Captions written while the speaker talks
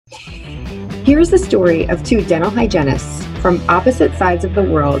Here's the story of two dental hygienists from opposite sides of the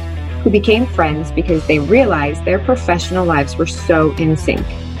world who became friends because they realized their professional lives were so in sync.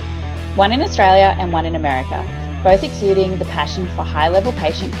 One in Australia and one in America, both exuding the passion for high-level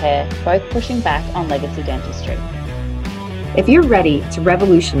patient care, both pushing back on legacy dentistry. If you're ready to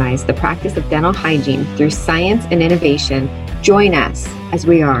revolutionize the practice of dental hygiene through science and innovation, join us as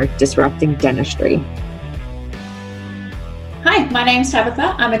we are disrupting dentistry. Hi, my name's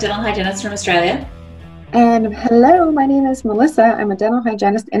Tabitha. I'm a dental hygienist from Australia. And hello, my name is Melissa. I'm a dental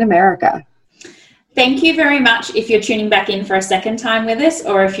hygienist in America. Thank you very much if you're tuning back in for a second time with us,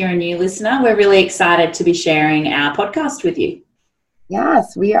 or if you're a new listener. We're really excited to be sharing our podcast with you.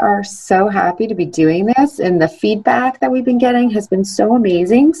 Yes, we are so happy to be doing this, and the feedback that we've been getting has been so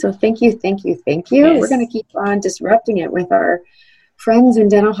amazing. So thank you. Yes. We're going to keep on disrupting it with our friends in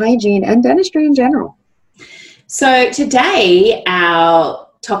dental hygiene and dentistry in general. So today our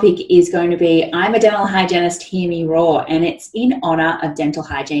topic is going to be I'm a dental hygienist, hear me roar, and it's in honour of Dental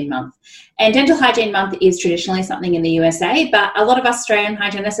Hygiene Month. And Dental Hygiene Month is traditionally something in the USA, but a lot of Australian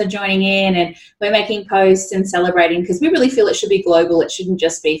hygienists are joining in and we're making posts and celebrating because we really feel it should be global. It shouldn't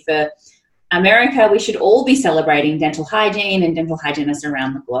just be for America. We should all be celebrating dental hygiene and dental hygienists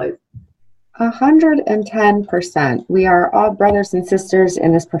around the globe. 110%. We are all brothers and sisters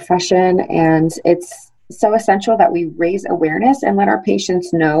in this profession, and it's so essential that we raise awareness and let our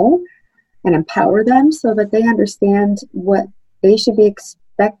patients know and empower them so that they understand what they should be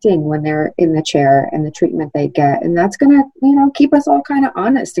expecting when they're in the chair and the treatment they get. And that's going to, keep us all kind of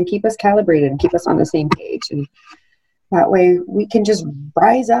honest and keep us calibrated and keep us on the same page. And that way we can just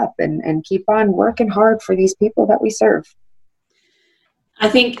rise up and keep on working hard for these people that we serve. I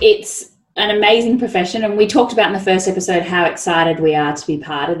think it's an amazing profession, and we talked about in the first episode how excited we are to be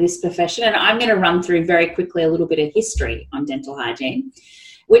part of this profession, and I'm going to run through very quickly a little bit of history on dental hygiene,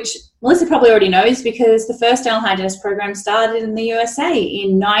 which Melissa probably already knows because the first dental hygienist program started in the USA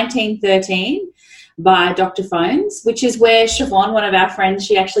in 1913 by Dr. Phones, which is where Siobhan, one of our friends,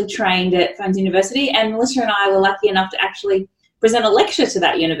 she actually trained at Phones University, and Melissa and I were lucky enough to actually present a lecture to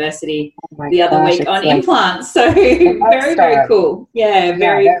that university other week on implants. So very cool. Yeah,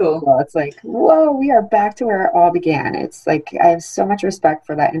 very cool. It's like, whoa, we are back to where it all began. It's like, I have so much respect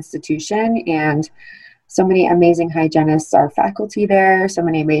for that institution, and so many amazing hygienists are faculty there. So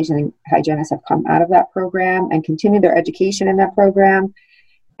many amazing hygienists have come out of that program and continue their education in that program.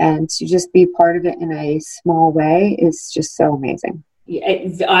 And to just be part of it in a small way is just so amazing.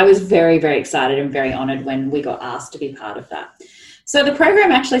 I was very, very excited and very honoured when we got asked to be part of that. So the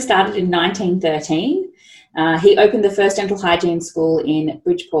program actually started in 1913. He opened the first dental hygiene school in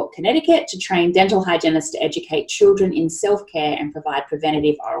Bridgeport, Connecticut, to train dental hygienists to educate children in self-care and provide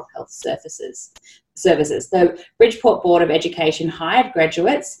preventative oral health services. The Bridgeport Board of Education hired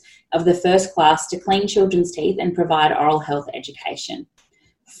graduates of the first class to clean children's teeth and provide oral health education.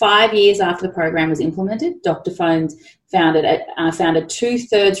 5 years after the program was implemented, Dr. Phones found a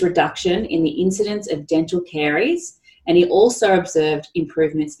 2/3 reduction in the incidence of dental caries, and he also observed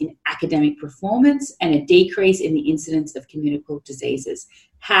improvements in academic performance and a decrease in the incidence of communicable diseases.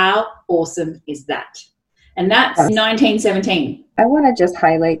 How awesome is that? And that's 1917. I want to just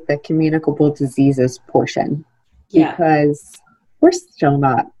highlight the communicable diseases portion because we're still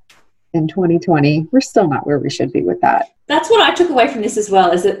not, in 2020, we're still not where we should be with that. That's what I took away from this as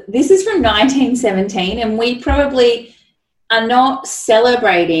well, is that this is from 1917, and we probably are not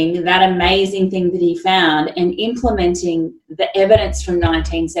celebrating that amazing thing that he found and implementing the evidence from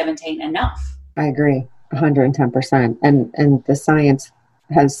 1917 enough. I agree, 110%. And the science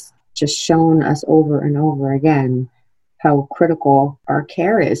has just shown us over and over again how critical our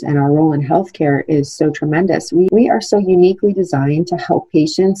care is, and our role in healthcare is so tremendous. We are so uniquely designed to help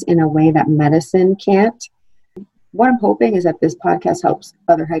patients in a way that medicine can't. What I'm hoping is that this podcast helps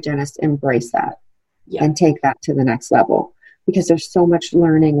other hygienists embrace that and take that to the next level, because there's so much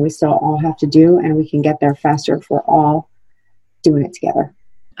learning we still all have to do, and we can get there faster if we're all doing it together.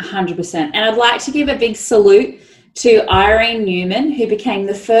 100%. And I'd like to give a big salute to Irene Newman, who became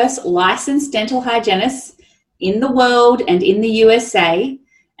the first licensed dental hygienist in the world and in the USA.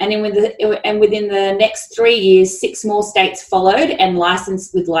 And within the next 3 years, 6 more states followed and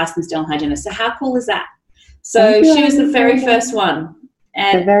licensed dental hygienists. So how cool is that? So she was the very first one.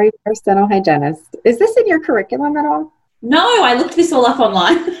 And the very first dental hygienist. Is this in your curriculum at all? No, I looked this all up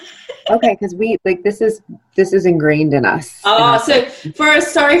online. Okay, because this is ingrained in us. So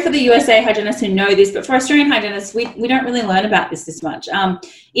sorry for the USA hygienists who know this, but for Australian hygienists, we don't really learn about this much.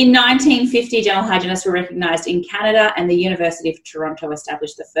 In 1950, dental hygienists were recognised in Canada, and the University of Toronto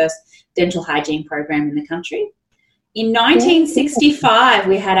established the first dental hygiene program in the country. In 1965,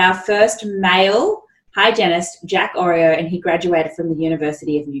 we had our first male hygienist, Jack Orio, and he graduated from the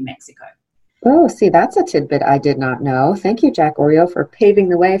University of New Mexico. Oh, see, that's a tidbit I did not know. Thank you, Jack Orio, for paving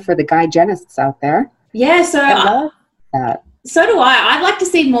the way for the hygienists out there. Yeah, so I love that. So do I. I'd like to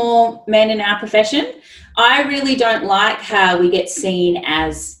see more men in our profession. I really don't like how we get seen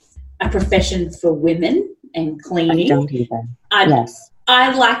as a profession for women and cleaning. I don't either. Yes.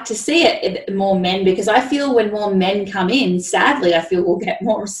 I'd like to see it more men, because I feel when more men come in, sadly, I feel we'll get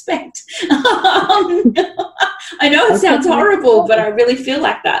more respect. I know it sounds horrible, but I really feel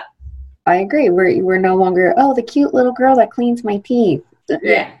like that. I agree. We're no longer, oh, the cute little girl that cleans my teeth.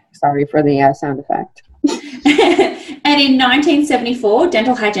 Yeah. Sorry for the sound effect. And in 1974,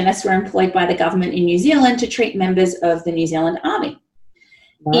 dental hygienists were employed by the government in New Zealand to treat members of the New Zealand Army.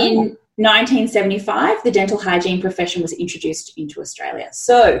 Wow. In 1975, the dental hygiene profession was introduced into Australia.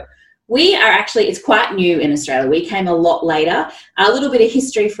 So we are actually, it's quite new in Australia. We came a lot later. A little bit of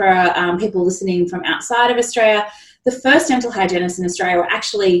history for people listening from outside of Australia. The first dental hygienists in Australia were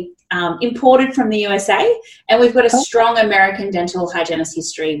actually imported from the USA, and we've got a strong American dental hygienist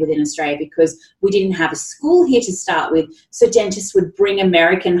history within Australia because we didn't have a school here to start with, so dentists would bring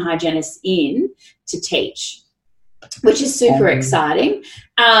American hygienists in to teach, which is super exciting.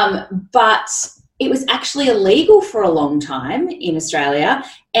 But it was actually illegal for a long time in Australia,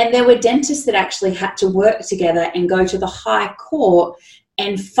 and there were dentists that actually had to work together and go to the High Court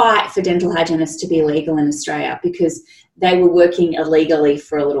and fight for dental hygienists to be legal in Australia because they were working illegally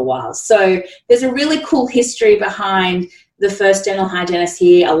for a little while. So there's a really cool history behind the first dental hygienists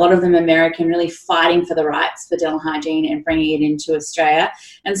here, a lot of them American, really fighting for the rights for dental hygiene and bringing it into Australia.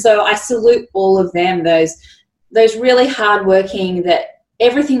 And so I salute all of them, those really hardworking, that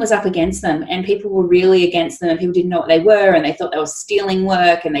everything was up against them and people were really against them and people didn't know what they were and they thought they were stealing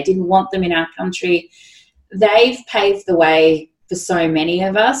work and they didn't want them in our country. They've paved the way for so many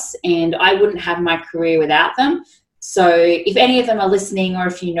of us, and I wouldn't have my career without them. So if any of them are listening, or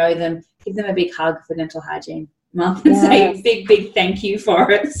if you know them, give them a big hug for dental hygiene month and say a big, big thank you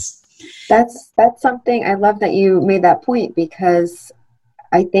for it. That's something, I love that you made that point, because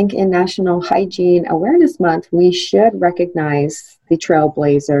I think in National Hygiene Awareness Month, we should recognize the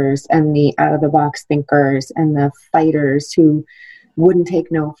trailblazers and the out-of-the-box thinkers and the fighters who wouldn't take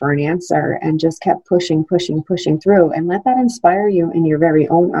no for an answer and just kept pushing through, and let that inspire you in your very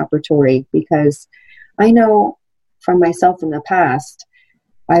own operatory. Because I know from myself in the past,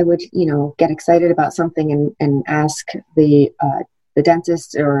 I would, get excited about something and ask the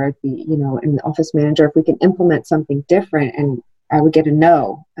dentist or the office manager if we can implement something different, and I would get a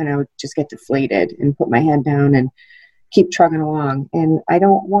no, and I would just get deflated and put my head down and keep trucking along. And I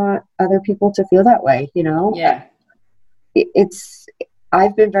don't want other people to feel that way, Yeah.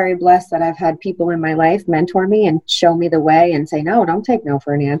 I've been very blessed that I've had people in my life mentor me and show me the way and say, no, don't take no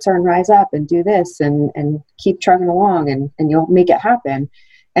for an answer, and rise up and do this and keep trucking along and you'll make it happen.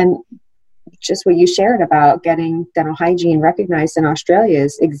 And just what you shared about getting dental hygiene recognized in Australia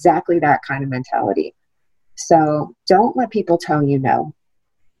is exactly that kind of mentality. So don't let people tell you no.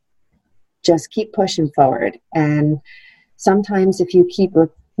 Just keep pushing forward. And sometimes if you keep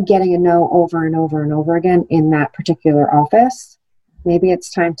getting a no over and over and over again in that particular office, maybe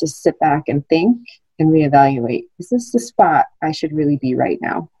it's time to sit back and think and reevaluate. Is this the spot I should really be right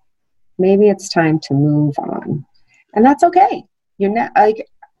now? Maybe it's time to move on. And that's okay.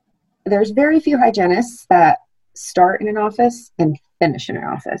 There's very few hygienists that start in an office and finish in an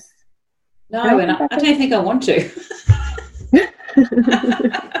office. No, and I don't think I want to.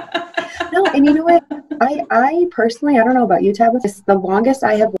 No, and you know what? I personally, I don't know about you, Tabitha, it's the longest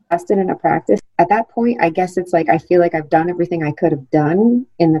I have lasted in a practice. At that point, I guess it's like I feel like I've done everything I could have done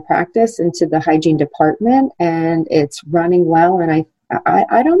in the practice into the hygiene department, and it's running well. And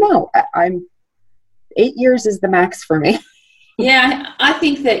I don't know. I'm 8 years is the max for me. Yeah, I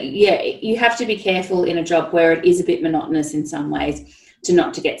think that, you have to be careful in a job where it is a bit monotonous in some ways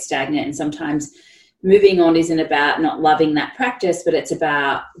to get stagnant. And sometimes moving on isn't about not loving that practice, but it's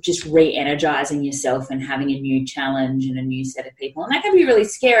about just re-energizing yourself and having a new challenge and a new set of people. And that can be really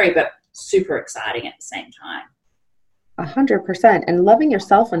scary, but super exciting at the same time. 100%. And loving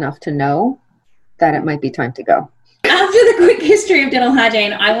yourself enough to know that it might be time to go. After the quick history of dental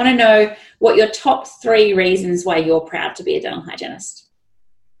hygiene, I want to know what your top 3 reasons why you're proud to be a dental hygienist.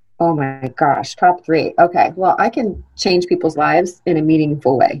 Oh my gosh, top 3. Okay, well, I can change people's lives in a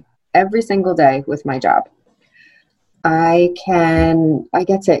meaningful way every single day with my job. I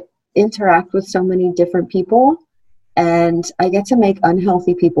get to interact with so many different people, and I get to make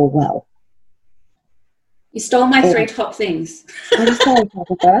unhealthy people well. You stole my 3 top things. I'm sorry,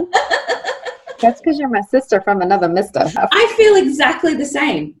 Tabitha. That's because you're my sister from another mister. I feel exactly the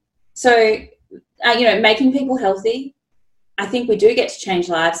same. So, making people healthy, I think we do get to change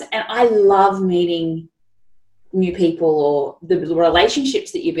lives. And I love meeting new people or the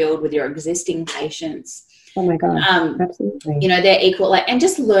relationships that you build with your existing patients. Oh my God, absolutely. They're equal. And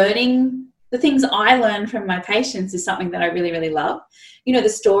just learning the things I learn from my patients is something that I really, really love. The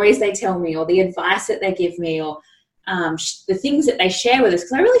stories they tell me or the advice that they give me or the things that they share with us.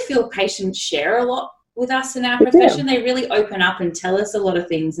 Because I really feel patients share a lot with us in our profession. They really open up and tell us a lot of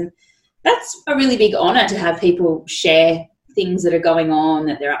things. And that's a really big honour to have people share things that are going on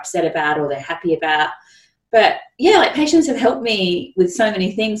that they're upset about or they're happy about. But yeah, patients have helped me with so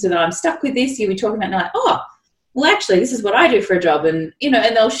many things that I'm stuck with this. You'll be talking about, and they're like, oh, well, actually, this is what I do for a job. And, and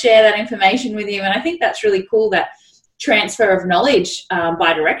they'll share that information with you. And I think that's really cool, that transfer of knowledge,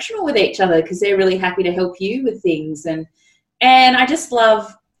 bi-directional with each other, because they're really happy to help you with things. And I just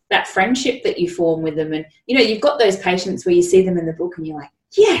love that friendship that you form with them. And, you've got those patients where you see them in the book and you're like,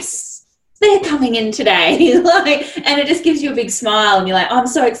 yes, they're coming in today. And it just gives you a big smile and you're like, oh, I'm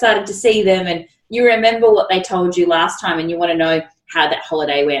so excited to see them. And you remember what they told you last time and you want to know how that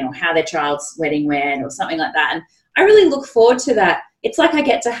holiday went or how their child's wedding went or something like that. And I really look forward to that. It's like I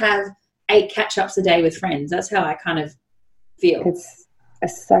get to have 8 catch-ups a day with friends. That's how I kind of feel. It's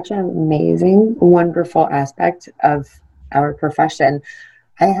such an amazing, wonderful aspect of our profession.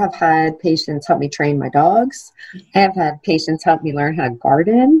 I have had patients help me train my dogs. I have had patients help me learn how to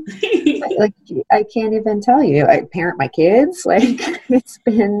garden. I can't even tell you. I parent my kids. It's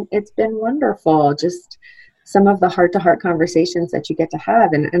been wonderful. Just some of the heart-to-heart conversations that you get to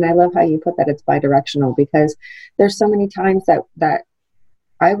have. And I love how you put that it's bi-directional, because there's so many times that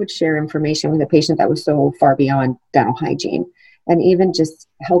I would share information with a patient that was so far beyond dental hygiene, and even just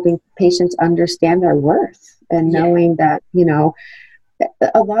helping patients understand their worth and knowing that,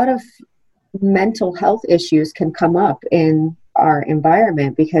 a lot of mental health issues can come up in our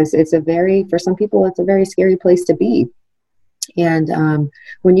environment because for some people, it's a very scary place to be. And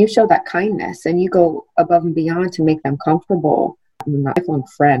when you show that kindness and you go above and beyond to make them comfortable, I'm a lifelong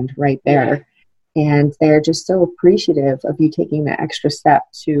friend right there. And they're just so appreciative of you taking the extra step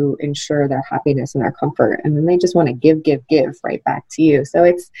to ensure their happiness and their comfort. And then they just want to give right back to you. So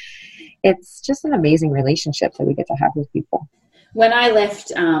it's just an amazing relationship that we get to have with people. When I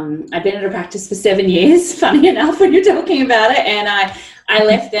left, I'd been at a practice for 7 years, funny enough, when you're talking about it. And I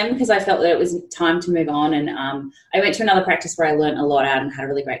left them because I felt that it was time to move on. And I went to another practice where I learned a lot out and had a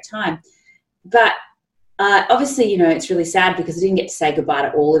really great time. But obviously, it's really sad because I didn't get to say goodbye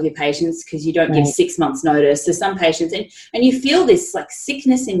to all of your patients because you don't give 6 months notice to some patients. And you feel this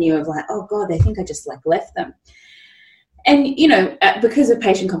sickness in you of oh God, they think I just left them. And, because of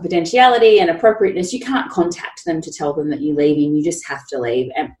patient confidentiality and appropriateness, you can't contact them to tell them that you're leaving. You just have to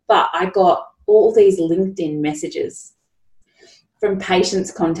leave. But I got all these LinkedIn messages from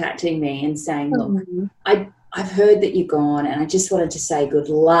patients contacting me and saying, look, I've heard that you're gone and I just wanted to say good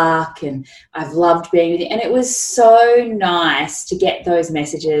luck and I've loved being with you. And it was so nice to get those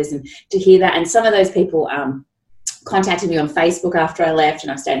messages and to hear that. And some of those people contacted me on Facebook after I left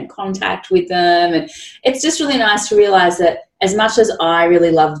and I stayed in contact with them. And it's just really nice to realize that as much as I really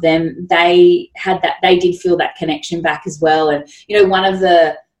loved them, they did feel that connection back as well. And, one of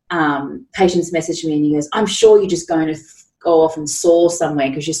the patients messaged me and he goes, I'm sure you're just going to go off and soar somewhere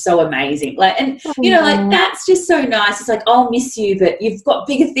because you're so amazing. That's just so nice. It's I'll miss you, but you've got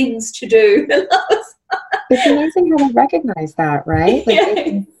bigger things to do. It's amazing how they recognize that, right? They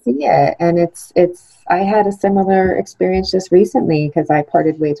can see it. And I had a similar experience just recently because I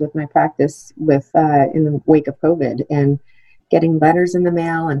parted ways with my practice in the wake of COVID, and getting letters in the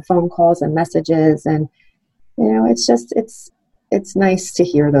mail and phone calls and messages. And, it's nice to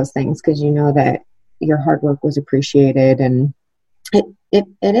hear those things because that your hard work was appreciated. And it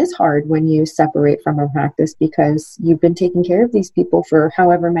is hard when you separate from a practice because you've been taking care of these people for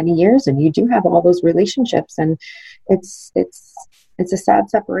however many years and you do have all those relationships, and it's a sad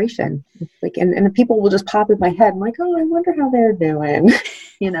separation. And people will just pop in my head. I'm like, oh, I wonder how they're doing,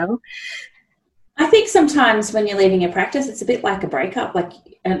 I think sometimes when you're leaving a practice, it's a bit like a breakup.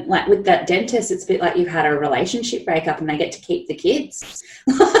 With that dentist, it's a bit like you've had a relationship breakup and they get to keep the kids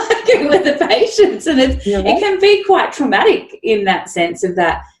with the patients. And it can be quite traumatic in that sense of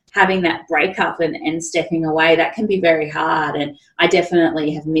that, having that breakup and stepping away. That can be very hard. And I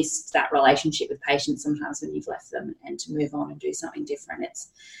definitely have missed that relationship with patients sometimes when you've left them and to move on and do something different.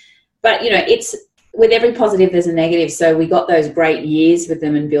 But with every positive, there's a negative. So we got those great years with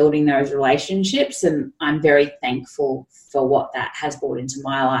them and building those relationships. And I'm very thankful for what that has brought into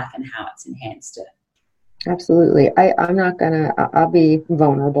my life and how it's enhanced it. Absolutely. I'll be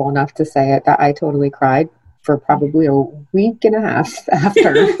vulnerable enough to say it that I totally cried for probably a week and a half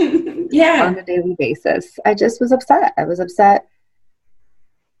after Yeah. on a daily basis. I just was upset. I was upset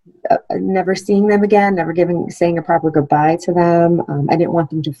never seeing them again, saying a proper goodbye to them. I didn't want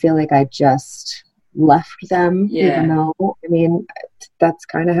them to feel like I just left them, even though, I mean, that's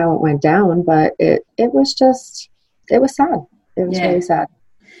kind of how it went down, but it was sad. It was really sad.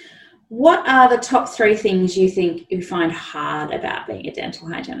 What are the top 3 things you think you find hard about being a dental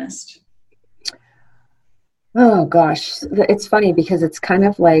hygienist? Oh gosh, it's funny because it's kind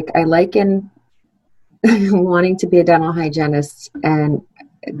of like I liken wanting to be a dental hygienist, and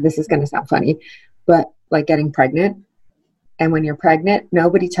this is going to sound funny, but like getting pregnant. And when you're pregnant,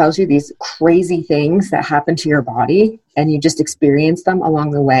 nobody tells you these crazy things that happen to your body, and you just experience them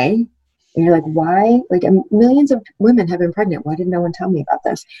along the way. And you're like, why? Like, millions of women have been pregnant. Why did no one tell me about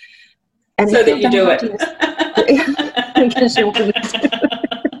this? And so that you do it. So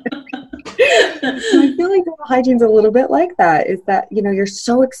I feel like dental hygiene's a little bit like that, is that, you're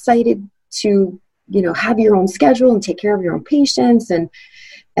so excited to, have your own schedule and take care of your own patients and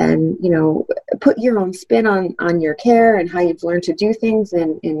put your own spin on your care and how you've learned to do things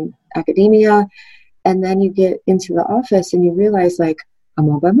in academia. And then you get into the office and you realize, like, I'm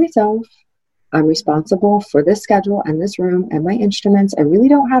all by myself. I'm responsible for this schedule and this room and my instruments. I really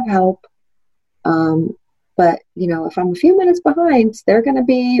don't have help. But, if I'm a few minutes behind, they're going to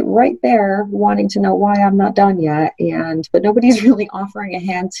be right there wanting to know why I'm not done yet. But nobody's really offering a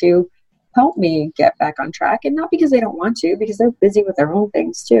hand to help me get back on track. And not because they don't want to, because they're busy with their own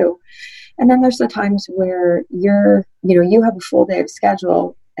things too. And then there's the times where you have a full day of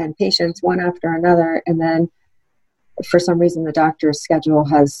schedule and patients one after another. And then for some reason, the doctor's schedule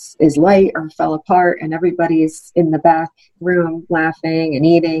is light or fell apart, and everybody's in the back room laughing and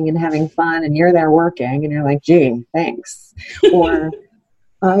eating and having fun, and you're there working, and you're like, gee, thanks. Or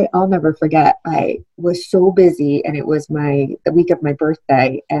I'll never forget, I was so busy, and it was the week of my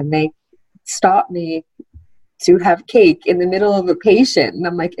birthday, and they stopped me to have cake in the middle of a patient. And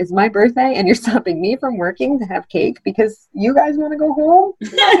I'm like, it's my birthday and you're stopping me from working to have cake because you guys want to go home?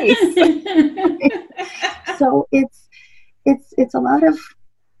 Nice. So it's a lot of,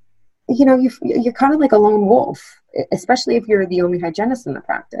 you're kind of like a lone wolf, especially if you're the only hygienist in the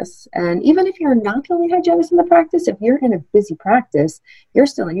practice. And even if you're not the only hygienist in the practice, if you're in a busy practice, you're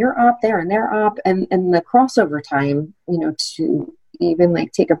still in your op, there and their op, and the crossover time, to even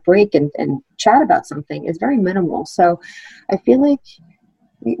like take a break and chat about something is very minimal. So I feel like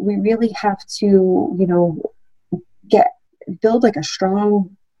we really have to, build like a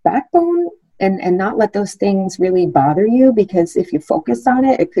strong backbone and not let those things really bother you, because if you focus on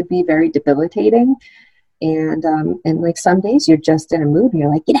it, it could be very debilitating. And like some days you're just in a mood and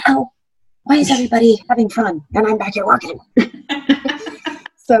you're like, why is everybody having fun and I'm back here working?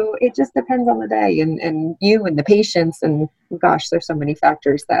 So it just depends on the day and you and the patients, and gosh, there's so many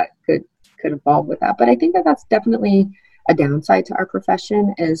factors that could evolve with that. But I think that that's definitely a downside to our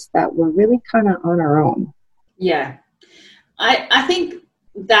profession, is that we're really kind of on our own. Yeah. I think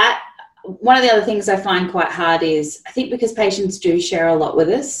that one of the other things I find quite hard is, I think because patients do share a lot with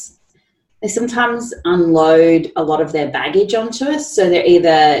us, they sometimes unload a lot of their baggage onto us. So they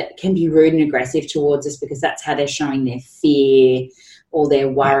either can be rude and aggressive towards us because that's how they're showing their fear or their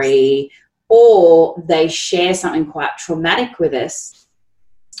worry, or they share something quite traumatic with us,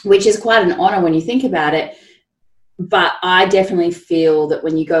 which is quite an honor when you think about it. But I definitely feel that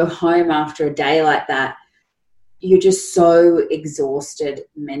when you go home after a day like that, you're just so exhausted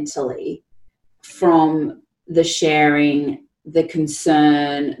mentally from the sharing, the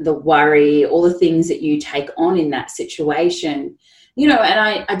concern, the worry, all the things that you take on in that situation. And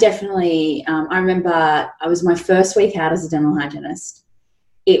I definitely, I remember I was my first week out as a dental hygienist.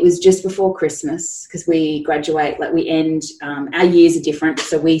 It was just before Christmas, because we graduate, we end, our years are different.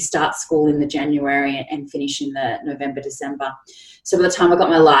 So we start school in the January and finish in the November, December. So by the time I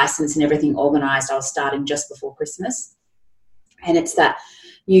got my license and everything organized, I was starting just before Christmas. And it's that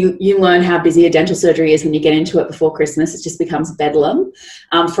you learn how busy a dental surgery is when you get into it before Christmas. It just becomes bedlam.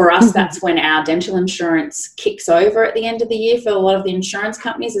 For us, that's when our dental insurance kicks over at the end of the year for a lot of the insurance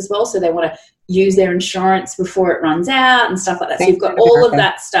companies as well. So they want to use their insurance before it runs out and stuff like that. So you've got all of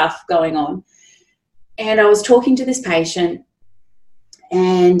that stuff going on. And I was talking to this patient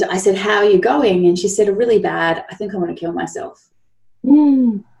and I said, how are you going? And she said, really bad. I think I want to kill myself.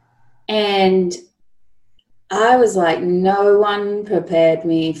 And I was like, no one prepared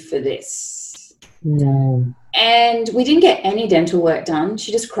me for this. No. And we didn't get any dental work done.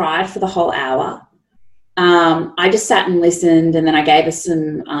 She just cried for the whole hour. I just sat and listened, and then I gave her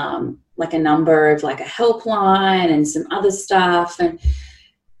some like a number of like a helpline and some other stuff. But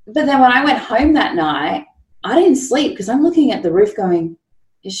then when I went home that night, I didn't sleep because I'm looking at the roof going,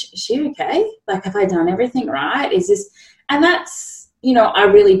 is she okay? Like, have I done everything right? And that's, you know,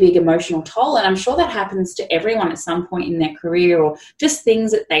 a really big emotional toll. And I'm sure that happens to everyone at some point in their career, or just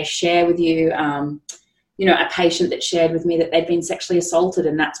things that they share with you. You know, a patient that shared with me that they'd been sexually assaulted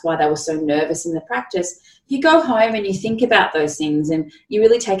and that's why they were so nervous in the practice. You go home and you think about those things and you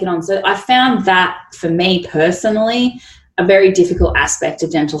really take it on. So I found that, for me personally, a very difficult aspect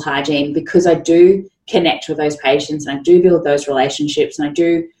of dental hygiene, because I do connect with those patients and I do build those relationships, and I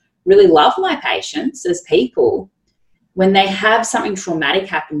do really love my patients as people. When they have something traumatic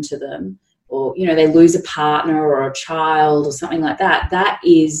happen to them, or, you know, they lose a partner or a child or something like that, that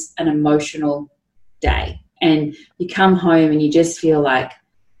is an emotional day. And you come home and you just feel like,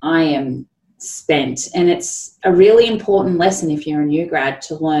 I am spent. And it's a really important lesson if you're a new grad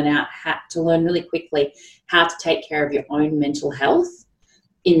to learn really quickly how to take care of your own mental health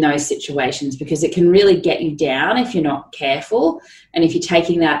in those situations, because it can really get you down if you're not careful. And if you're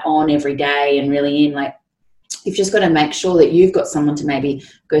taking that on every day and really in, like, you've just got to make sure that you've got someone to maybe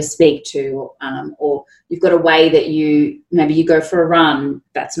go speak to, or you've got a way that maybe you go for a run.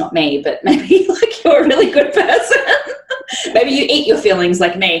 That's not me, but maybe like you're a really good person. Maybe you eat your feelings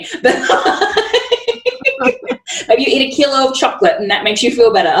like me, but maybe you eat a kilo of chocolate and that makes you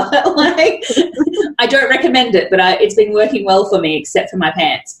feel better. Like, I don't recommend it, but it's been working well for me, except for my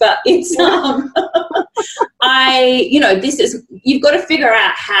pants. But it's, you've got to figure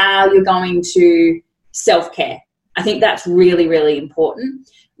out how you're going to self-care. I think that's really, really important.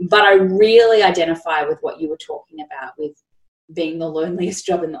 But I really identify with what you were talking about with being the loneliest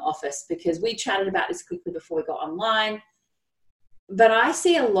job in the office, because we chatted about this quickly before we got online. But I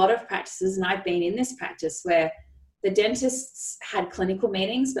see a lot of practices, and I've been in this practice, where the dentists had clinical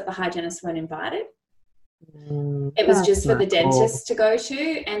meetings, but the hygienists weren't invited. It was just for the dentist to go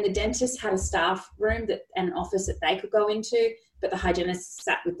to, and the dentist had a staff room and an office that they could go into, but the hygienists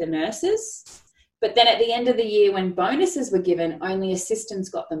sat with the nurses. But then at the end of the year, when bonuses were given, only assistants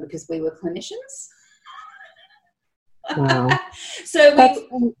got them because we were clinicians. Wow. So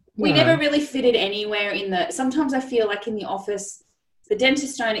we never really fitted anywhere sometimes I feel like in the office, the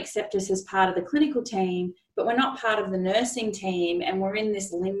dentists don't accept us as part of the clinical team, but we're not part of the nursing team, and we're in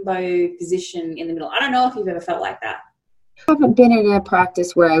this limbo position in the middle. I don't know if you've ever felt like that. I haven't been in a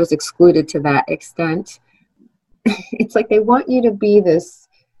practice where I was excluded to that extent. It's like they want you to be this,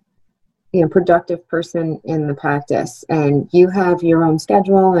 you know, productive person in the practice, and you have your own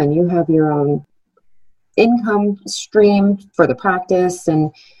schedule and you have your own income stream for the practice,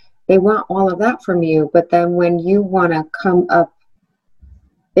 and they want all of that from you. But then when you want to come up,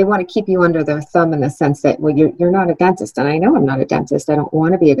 they want to keep you under their thumb in the sense that, well, you're not a dentist. And I know I'm not a dentist. I don't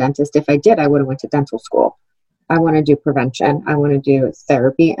want to be a dentist. If I did, I would have went to dental school. I want to do prevention. I want to do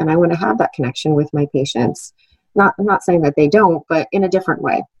therapy, and I want to have that connection with my patients. I'm not saying that they don't, but in a different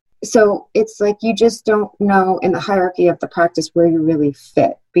way. So it's like you just don't know in the hierarchy of the practice where you really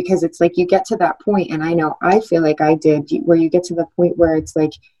fit, because it's like you get to that point, and I know I feel like I did, where you get to the point where it's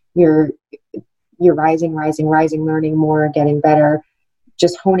like you're rising, learning more, getting better,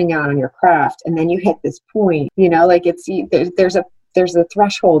 just honing out on your craft, and then you hit this point, you know, like there's a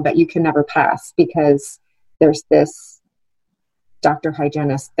threshold that you can never pass, because there's this doctor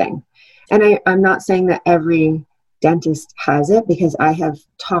hygienist thing. And I'm not saying that every dentist has it, because I have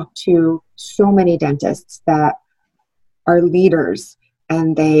talked to so many dentists that are leaders,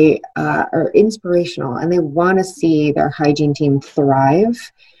 and they are inspirational, and they want to see their hygiene team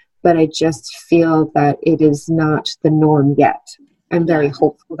thrive. But I just feel that it is not the norm yet. I'm very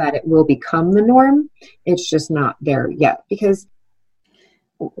hopeful that it will become the norm. It's just not there yet, because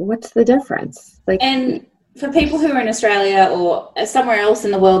what's the difference? And for people who are in Australia or somewhere else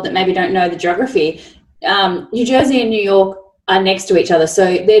in the world that maybe don't know the geography, New Jersey and New York are next to each other. So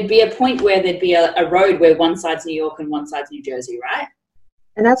there'd be a point where there'd be a road where one side's New York and one side's New Jersey, right?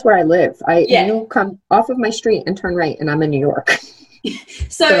 And that's where I live. You come off of my street and turn right, and I'm in New York.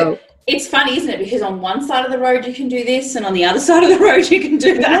 So it's funny, isn't it? Because on one side of the road you can do this, and on the other side of the road you can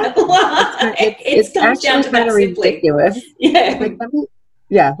do that. It comes down to that simply. Ridiculous. Yeah. Like,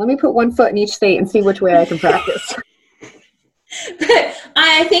 let me put one foot in each state and see which way I can practice. But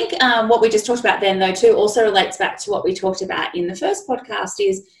I think what we just talked about then, though, too, also relates back to what we talked about in the first podcast,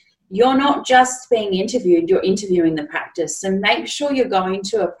 is you're not just being interviewed, you're interviewing the practice. And make sure you're going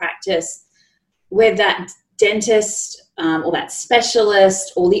to a practice where that dentist or that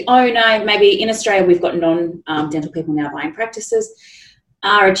specialist or the owner, maybe in Australia we've got non-dental people now buying practices,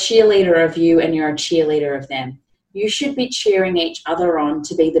 are a cheerleader of you and you're a cheerleader of them. you should be cheering each other on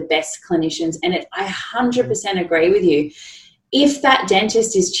to be the best clinicians. And I 100% agree with you. If that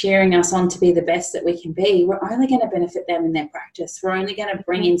dentist is cheering us on to be the best that we can be, we're only going to benefit them in their practice. We're only going to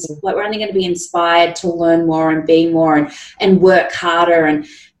we're only going to be inspired to learn more and be more and work harder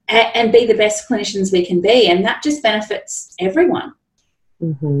and be the best clinicians we can be. And that just benefits everyone.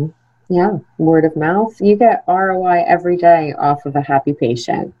 Mm-hmm. Yeah. Word of mouth. You get ROI every day off of a happy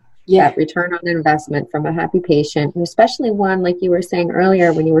patient. Yeah. That return on investment from a happy patient, especially one, like you were saying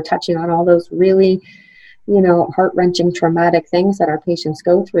earlier, when you were touching on all those really, heart-wrenching, traumatic things that our patients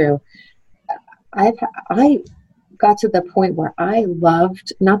go through. I got to the point where I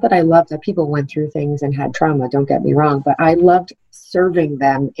loved, not that I loved that people went through things and had trauma, don't get me wrong, but I loved serving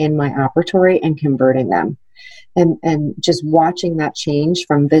them in my operatory and converting them. And just watching that change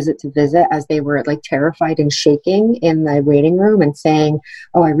from visit to visit as they were like terrified and shaking in the waiting room and saying,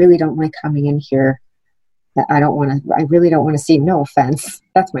 oh, I really don't like coming in here. I really don't want to see, no offense.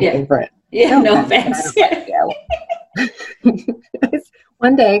 That's my favorite. Yeah, no offense.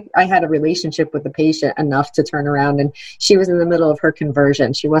 One day I had a relationship with the patient enough to turn around, and she was in the middle of her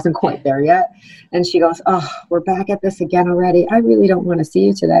conversion. She wasn't quite there yet. And she goes, oh, we're back at this again already. I really don't want to see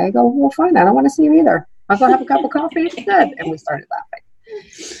you today. I go, well, fine. I don't want to see you either. I'll go have a cup of coffee instead. And we started laughing.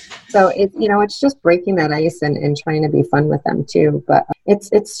 So it's just breaking that ice and trying to be fun with them too. But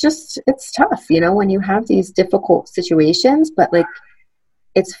it's tough, when you have these difficult situations, but like,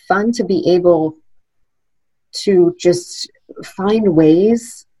 it's fun to be able to just find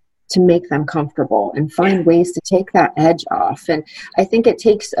ways to make them comfortable and find ways to take that edge off. And I think it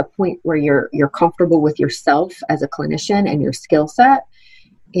takes a point where you're comfortable with yourself as a clinician and your skill set.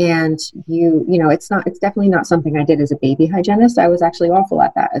 And it's definitely not something I did as a baby hygienist. I was actually awful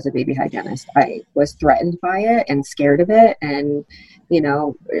at that as a baby hygienist. I was threatened by it and scared of it, and,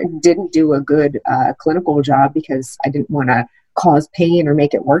 didn't do a good clinical job because I didn't want to cause pain or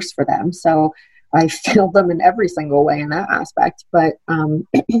make it worse for them. So I failed them in every single way in that aspect. But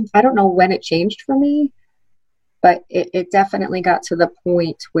I don't know when it changed for me, but it definitely got to the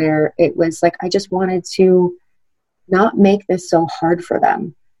point where it was like I just wanted to not make this so hard for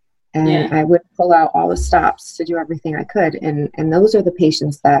them. And I would pull out all the stops to do everything I could. And those are the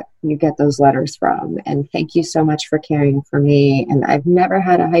patients that you get those letters from. And thank you so much for caring for me. And I've never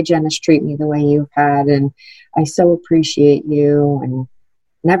had a hygienist treat me the way you've had. And I so appreciate you, and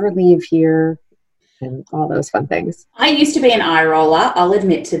never leave here, and all those fun things. I used to be an eye roller. I'll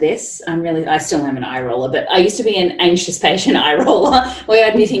admit to this. I still am an eye roller, but I used to be an anxious patient eye roller where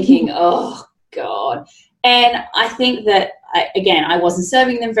I'd be thinking, oh God. And I think that, I wasn't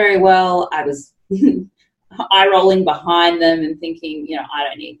serving them very well. I was eye rolling behind them and thinking, I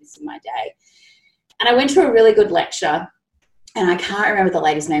don't need this in my day. And I went to a really good lecture, and I can't remember the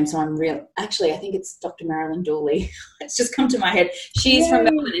lady's name, so I think it's Dr. Marilyn Dooley. It's just come to my head. She's from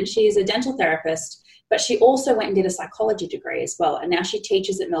Melbourne, and she's a dental therapist, but she also went and did a psychology degree as well. And now she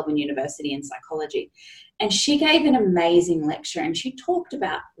teaches at Melbourne University in psychology. And she gave an amazing lecture, and she talked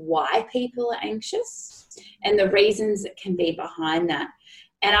about why people are anxious and the reasons that can be behind that.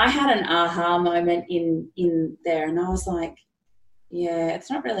 And I had an aha moment in there, and I was like, it's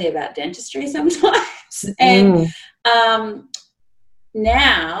not really about dentistry sometimes. And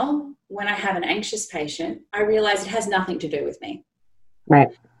now when I have an anxious patient, I realize it has nothing to do with me. Right.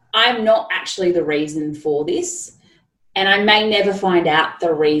 I'm not actually the reason for this, and I may never find out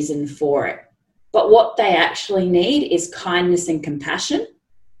the reason for it. But what they actually need is kindness and compassion.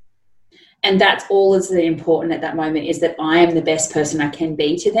 And that's all that's important at that moment, is that I am the best person I can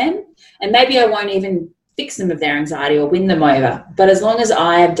be to them. And maybe I won't even fix them of their anxiety or win them over. But as long as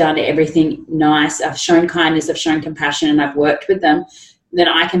I have done everything nice, I've shown kindness, I've shown compassion, and I've worked with them, then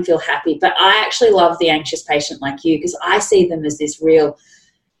I can feel happy. But I actually love the anxious patient like you, because I see them as this real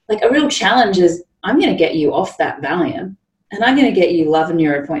challenge is, I'm going to get you off that Valium, and I'm going to get you loving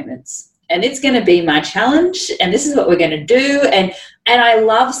your appointments. And it's going to be my challenge, and this is what we're going to do. And I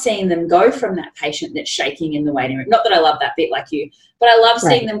love seeing them go from that patient that's shaking in the waiting room. Not that I love that bit like you, but I love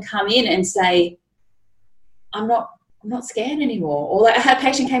seeing them come in and say, I'm not scared anymore. Or like I had a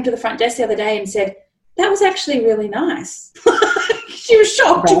patient came to the front desk the other day and said, that was actually really nice. She was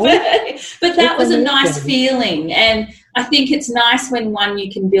shocked, but that was a nice feeling. And I think it's nice when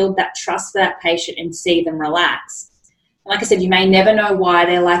you can build that trust for that patient and see them relax. Like I said, you may never know why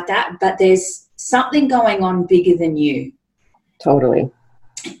they're like that, but there's something going on bigger than you. Totally.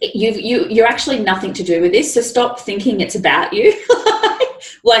 You're actually nothing to do with this, so stop thinking it's about you.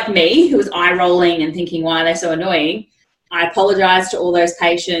 Like me, who was eye rolling and thinking, why are they so annoying? I apologize to all those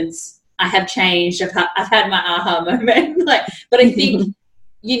patients. I have changed. I've had my aha moment. But I think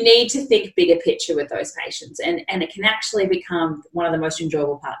you need to think bigger picture with those patients, and it can actually become one of the most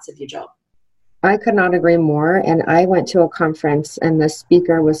enjoyable parts of your job. I could not agree more. And I went to a conference and the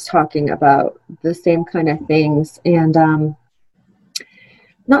speaker was talking about the same kind of things. And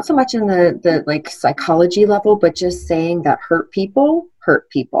not so much in the like psychology level, but just saying that hurt people hurt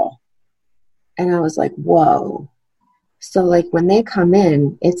people. And I was like, whoa. So like when they come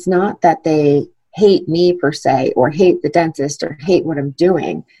in, it's not that they hate me per se, or hate the dentist, or hate what I'm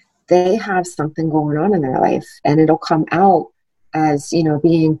doing. They have something going on in their life, and it'll come out as, you know,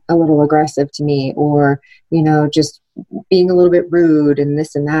 being a little aggressive to me, or, you know, just being a little bit rude and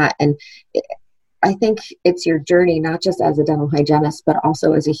this and that. And I think it's your journey, not just as a dental hygienist, but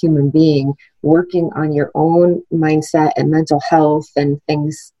also as a human being, working on your own mindset and mental health and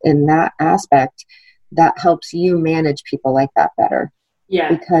things in that aspect that helps you manage people like that better. Yeah.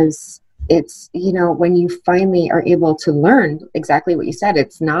 Because it's, you know, when you finally are able to learn exactly what you said,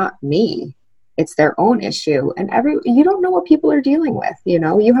 it's not me, it's their own issue. And you don't know what people are dealing with, you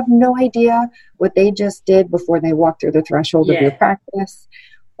know, you have no idea what they just did before they walked through the threshold of your practice,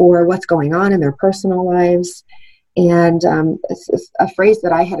 or what's going on in their personal lives. And a phrase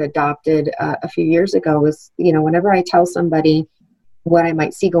that I had adopted a few years ago was, you know, whenever I tell somebody what I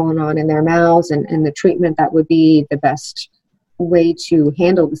might see going on in their mouths and the treatment that would be the best way to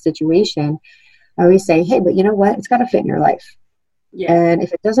handle the situation, I always say, hey, but you know what? It's got to fit in your life. Yeah. And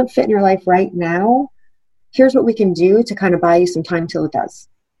if it doesn't fit in your life right now, here's what we can do to kind of buy you some time till it does.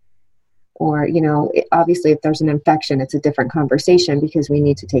 Or, you know, obviously if there's an infection, it's a different conversation because we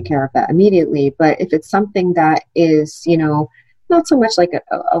need to take care of that immediately. But if it's something that is, you know, not so much like a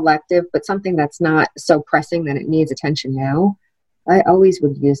elective, but something that's not so pressing that it needs attention now, I always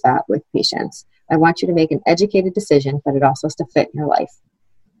would use that with patients. I want you to make an educated decision, but it also has to fit in your life.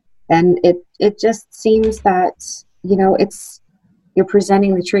 And it just seems that, you know, you're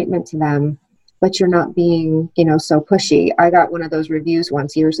presenting the treatment to them, but you're not being, you know, so pushy. I got one of those reviews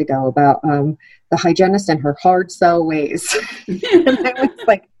once years ago about the hygienist and her hard sell ways. And I was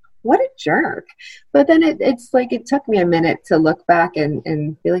like, what a jerk. But then it's like, it took me a minute to look back and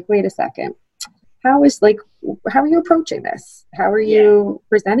be like, wait a second. How are you approaching this? How are you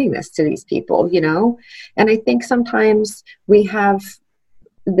presenting this to these people, you know? And I think sometimes we have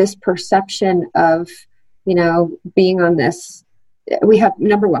this perception of, you know, being on this. We have,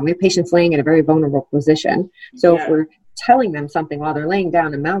 number one, we have patients laying in a very vulnerable position. So if we're telling them something while they're laying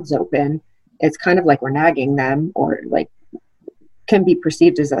down and mouths open, it's kind of like we're nagging them, or like can be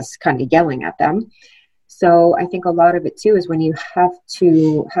perceived as us kind of yelling at them. So I think a lot of it too is when you have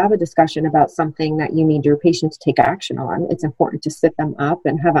to have a discussion about something that you need your patient to take action on, it's important to sit them up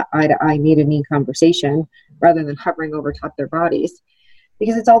and have an eye-to-eye, knee-to-knee conversation rather than hovering over top their bodies.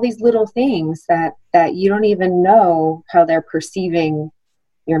 Because it's all these little things that you don't even know how they're perceiving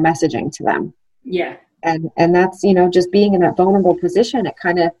your messaging to them. Yeah. And that's, you know, just being in that vulnerable position, it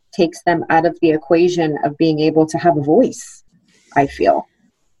kind of takes them out of the equation of being able to have a voice, I feel.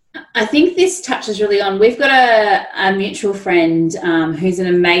 I think this touches really on, we've got a mutual friend who's an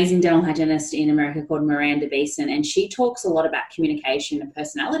amazing dental hygienist in America called Miranda Beeson, and she talks a lot about communication and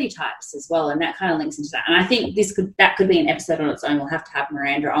personality types as well, and that kind of links into that. And I think that could be an episode on its own. We'll have to have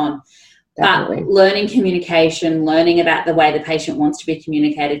Miranda on. Definitely. But learning communication, learning about the way the patient wants to be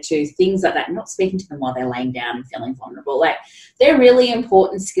communicated to, things like that, not speaking to them while they're laying down and feeling vulnerable. Like, they're really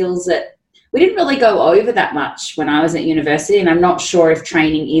important skills that we didn't really go over that much when I was at university, and I'm not sure if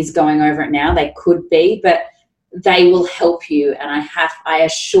training is going over it now. They could be, but they will help you. And I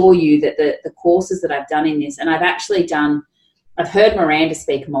assure you that the courses that I've done in this, and I've heard Miranda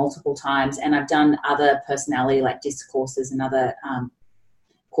speak multiple times, and I've done other personality like DISC courses and other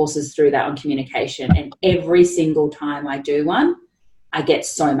courses through that on communication. And every single time I do one, I get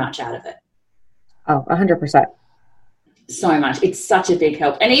so much out of it. Oh, 100%. So much. It's such a big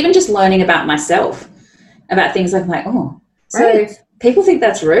help. And even just learning about myself, about things like, so people think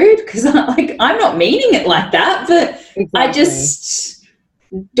that's rude because I'm not meaning it like that, but exactly. I just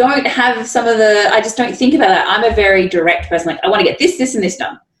don't have I just don't think about that. I'm a very direct person. Like, I want to get this and this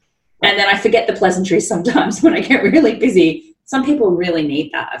done. And then I forget the pleasantries sometimes when I get really busy. Some people really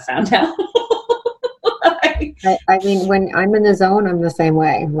need that, I found out. I mean, when I'm in the zone, I'm the same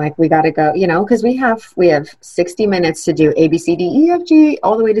way. I'm like, we got to go, you know, because we have 60 minutes to do A, B, C, D, E, F, G,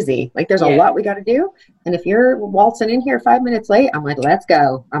 all the way to Z. Like, there's a lot we got to do. And if you're waltzing in here 5 minutes late, I'm like, let's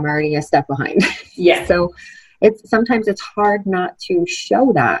go. I'm already a step behind. Yeah. So sometimes it's hard not to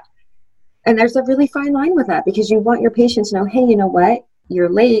show that. And there's a really fine line with that, because you want your patients to know, hey, you know what? You're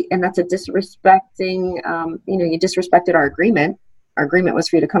late, and that's a disrespecting, you disrespected our agreement. Our agreement was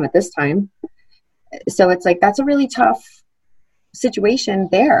for you to come at this time. So it's like, that's a really tough situation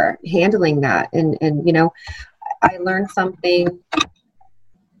there handling that. And you know, I learned something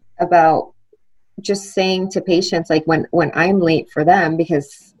about just saying to patients, like when I'm late for them,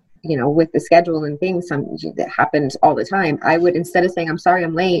 because, you know, with the schedule and things, that happens all the time. I would, instead of saying, I'm sorry,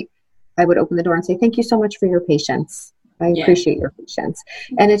 I'm late, I would open the door and say, thank you so much for your patience. I appreciate your patience.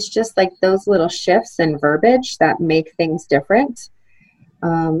 And it's just like those little shifts in verbiage that make things different.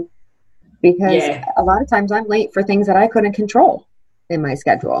 Because a lot of times I'm late for things that I couldn't control in my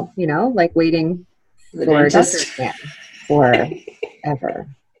schedule, you know, like waiting for a doctor scan forever.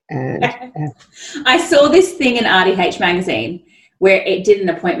 And I saw this thing in RDH magazine where it did an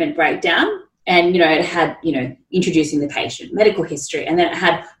appointment breakdown, and, you know, it had, you know, introducing the patient, medical history, and then it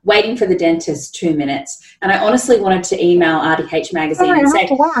had waiting for the dentist 2 minutes. And I honestly wanted to email RDH magazine and say,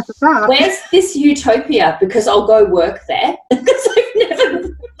 where's this utopia? Because I'll go work there. Because I've never...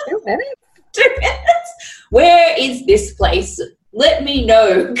 2 minutes? 2 minutes? Where is this place? Let me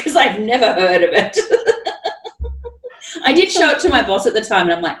know, because I've never heard of it. I did show it to my boss at the time,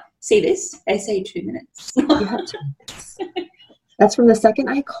 and I'm like, see this? They say 2 minutes. You have 2 minutes. That's from the second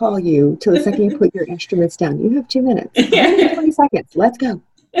I call you to the second you put your instruments down. You have 2 minutes. 20 seconds. Let's go.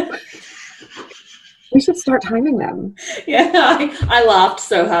 We should start timing them. Yeah, I laughed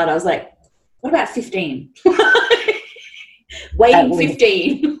so hard. I was like, what about 15? Waiting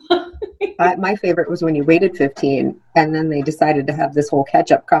 15. My favorite was when you waited 15 and then they decided to have this whole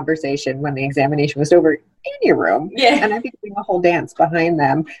catch-up conversation when the examination was over in your room. Yeah. And I'd be doing a whole dance behind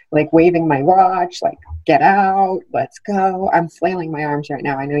them, like waving my watch, like, get out, let's go. I'm flailing my arms right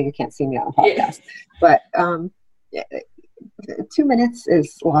now. I know you can't see me on a podcast. But 2 minutes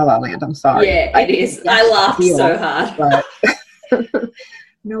is La La Land. I'm sorry. Yeah, it is. I laughed so hard. But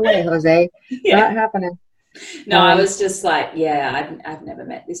no way, Jose. Not happening. No, I was just like, I've never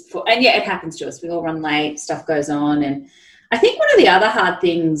met this before. And it happens to us. We all run late, stuff goes on. And I think one of the other hard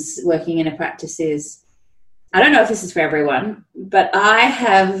things working in a practice is, I don't know if this is for everyone, but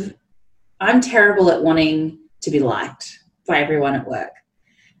I'm terrible at wanting to be liked by everyone at work.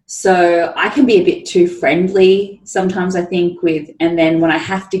 So I can be a bit too friendly sometimes, I think, and then when I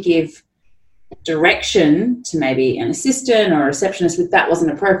have to give direction to maybe an assistant or a receptionist with that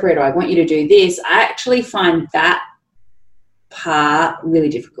wasn't appropriate, or I want you to do this, I actually find that part really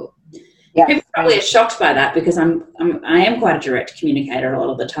difficult. Yeah. People probably are shocked by that, because I am quite a direct communicator a lot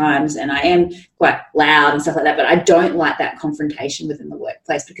of the times, and I am quite loud and stuff like that, but I don't like that confrontation within the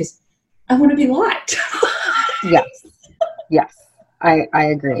workplace because I want to be liked. Yes. I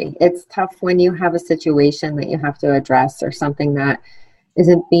agree. It's tough when you have a situation that you have to address, or something that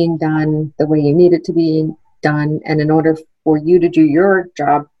isn't being done the way you need it to be done. And in order for you to do your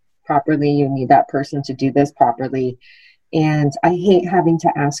job properly, you need that person to do this properly. And I hate having to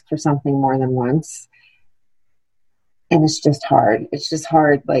ask for something more than once. And it's just hard. It's just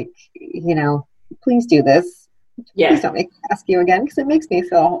hard. Like, you know, please do this. Yeah. Please don't make me ask you again, because it makes me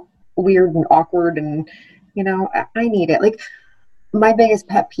feel weird and awkward. And, you know, I need it. Like, my biggest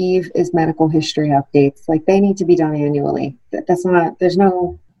pet peeve is medical history updates. Like, they need to be done annually. There's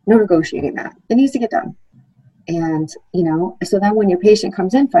no negotiating that. It needs to get done. And, you know, so then when your patient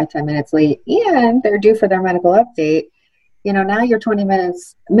comes in 5-10 minutes late and they're due for their medical update, you know, now you're 20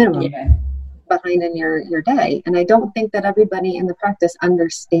 minutes minimum behind in your day. And I don't think that everybody in the practice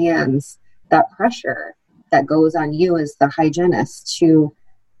understands that pressure that goes on you as the hygienist to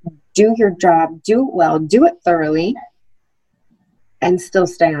do your job, do it well, do it thoroughly, and still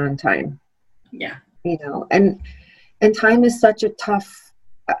stay on time. Yeah. You know, and time is such a tough,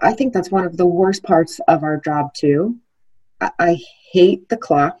 I think that's one of the worst parts of our job too. I hate the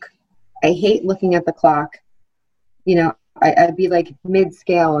clock. I hate looking at the clock. You know, I'd be like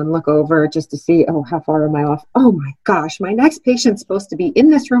mid-scale and look over just to see, how far am I off? Oh my gosh, my next patient's supposed to be in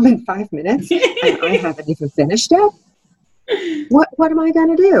this room in 5 minutes and I haven't even finished yet. What am I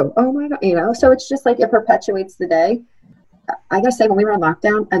going to do? Oh my God, you know, so it's just like it perpetuates the day. I gotta say, when we were on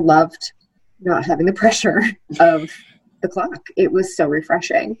lockdown, I loved not having the pressure of the clock. It was so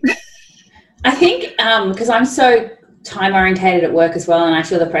refreshing. I think because I'm so time orientated at work as well, and I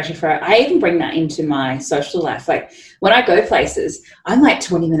feel the pressure for it, I even bring that into my social life. Like when I go places, I'm like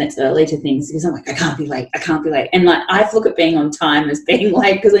 20 minutes early to things because I'm like, I can't be late. And like I look at being on time as being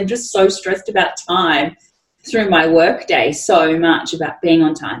late because I'm just so stressed about time through my work day, so much about being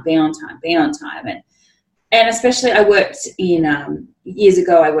on time. And especially I worked in, years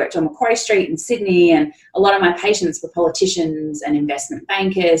ago, I worked on Macquarie Street in Sydney, and a lot of my patients were politicians and investment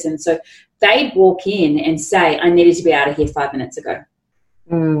bankers. And so they'd walk in and say, I needed to be out of here 5 minutes ago.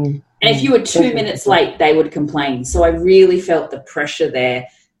 And if you were 2 minutes late, they would complain. So I really felt the pressure there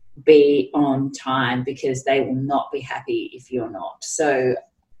be on time because they will not be happy if you're not. So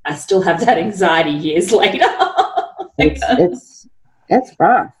I still have that anxiety years later. It's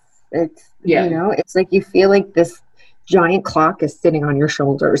rough. It's, you know, it's like you feel like this giant clock is sitting on your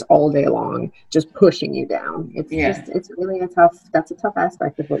shoulders all day long, just pushing you down. It's really that's a tough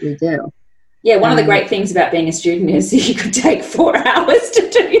aspect of what we do. Yeah, one of the great things about being a student is you could take 4 hours to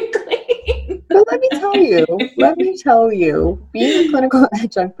do your clean. But let me tell you, being a clinical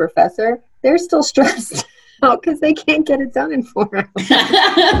adjunct professor, they're still stressed out because they can't get it done in 4 hours.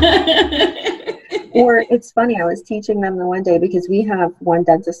 Or it's funny, I was teaching them the one day because we have one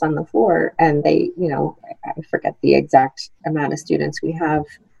dentist on the floor and they, you know, I forget the exact amount of students we have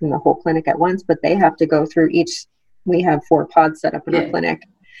in the whole clinic at once, but they have to go through we have 4 pods set up in our clinic.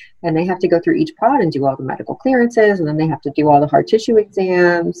 And they have to go through each pod and do all the medical clearances, and then they have to do all the hard tissue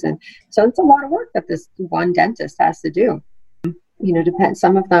exams. And so it's a lot of work that this one dentist has to do. You know,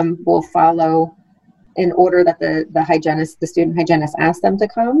 some of them will follow in order that the student hygienist asks them to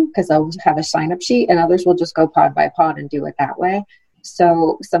come, because they'll have a sign-up sheet, and others will just go pod by pod and do it that way.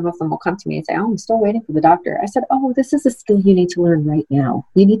 So some of them will come to me and say, "Oh, I'm still waiting for the doctor." I said, "Oh, this is a skill you need to learn right now.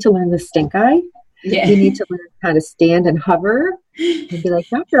 You need to learn the stink eye. Yeah. You need to learn how to stand and hover and be like,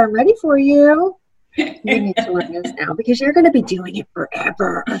 doctor, I'm ready for you. You need to learn this now because you're going to be doing it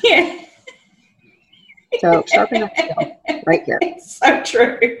forever." Yeah. So sharpen that skill right here. It's so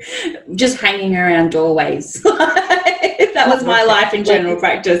true. Just hanging around doorways. That was my life in general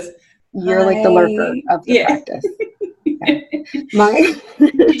practice. You're like the lurker of the practice. Okay.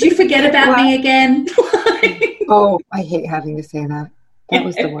 Did you forget about me again? Oh, I hate having to say that. That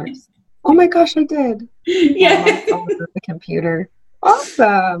was the worst. Oh my gosh, I did. Yeah. Over the computer.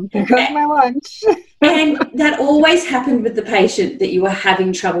 Awesome. There goes my lunch. And that always happened with the patient that you were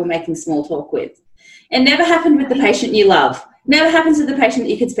having trouble making small talk with. It never happened with the patient you love. Never happens with the patient that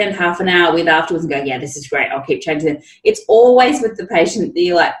you could spend half an hour with afterwards and go, yeah, this is great, I'll keep changing it. It's always with the patient that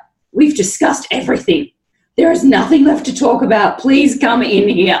you're like, we've discussed everything. There is nothing left to talk about. Please come in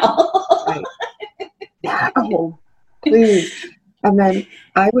here. Right. Oh, please. And then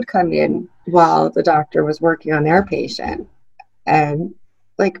I would come in while the doctor was working on their patient. And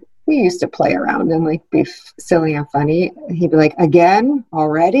like, we used to play around and like be silly and funny. And he'd be like, again,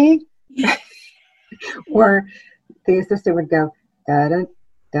 already? Or the assistant would go, da-da,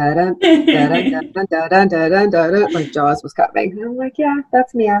 da-da, da-da, da-da, da-da, da-da, da-da, like Jaws was coming. And I'm like, yeah,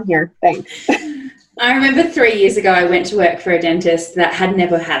 that's me. I'm here. Thanks. I remember 3 years ago, I went to work for a dentist that had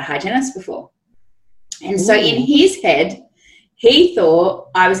never had a hygienist before. And so in his head, he thought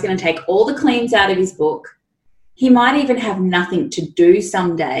I was going to take all the cleans out of his book. He might even have nothing to do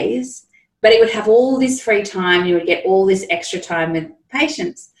some days, but he would have all this free time and he would get all this extra time with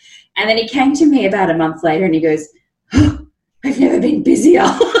patients. And then he came to me about a month later and he goes, oh, I've never been busier.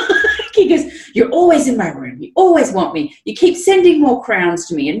 He goes, you're always in my room. You always want me. You keep sending more crowns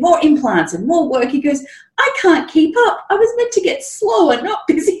to me and more implants and more work. He goes, I can't keep up. I was meant to get slower, not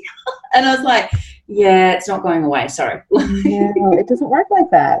busier. And I was like, yeah, it's not going away. Sorry. No, it doesn't work like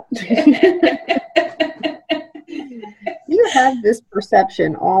that. You have this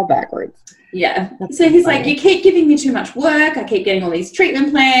perception all backwards. Yeah. So he's like, you keep giving me too much work. I keep getting all these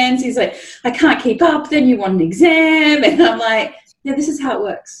treatment plans. He's like, I can't keep up. Then you want an exam. And I'm like, yeah, this is how it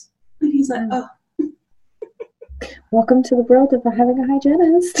works. And he's like, oh. Welcome to the world of having a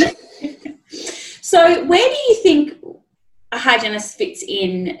hygienist. So where do you think a hygienist fits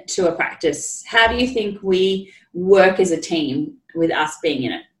in to a practice? How do you think we work as a team with us being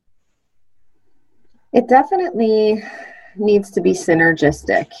in it? It definitely needs to be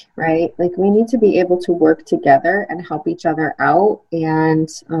synergistic, right? Like we need to be able to work together and help each other out and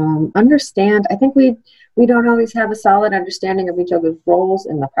understand. I think we don't always have a solid understanding of each other's roles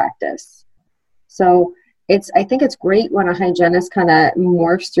in the practice. So I think it's great when a hygienist kind of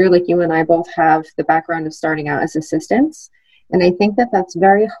morphs through, like you and I both have the background of starting out as assistants. And I think that that's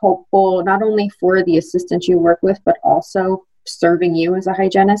very helpful, not only for the assistants you work with, but also serving you as a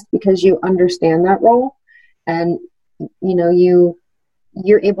hygienist because you understand that role and, you know,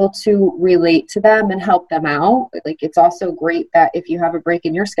 you're able to relate to them and help them out. Like it's also great that if you have a break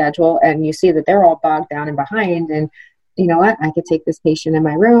in your schedule and you see that they're all bogged down and behind and you know what, I could take this patient in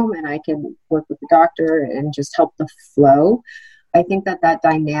my room and I can work with the doctor and just help the flow. I think that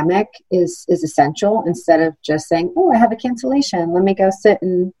dynamic is essential instead of just saying, oh, I have a cancellation. Let me go sit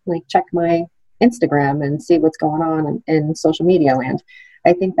and like check my Instagram and see what's going on in social media land.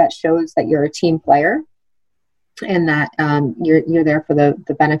 I think that shows that you're a team player and that you're there for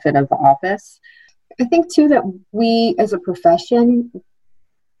the benefit of the office. I think too that we as a profession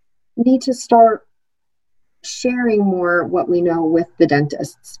need to start sharing more what we know with the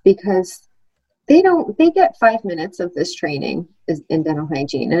dentists, because they get 5 minutes of this training in dental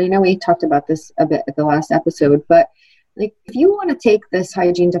hygiene. And I know we talked about this a bit at the last episode, but like, if you want to take this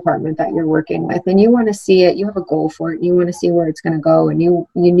hygiene department that you're working with and you want to see it, you have a goal for it, and you want to see where it's going to go, and you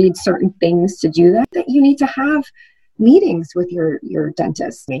need certain things to do that you need to have meetings with your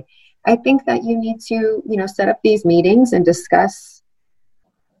dentist. I think that you need to, set up these meetings and discuss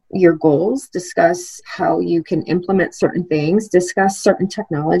your goals, discuss how you can implement certain things, discuss certain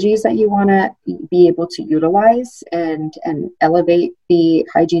technologies that you want to be able to utilize and elevate the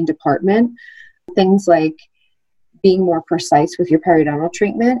hygiene department. Things like being more precise with your periodontal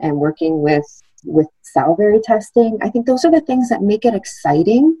treatment and working with salivary testing. I think those are the things that make it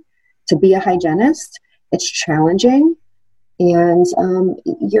exciting to be a hygienist. It's challenging, and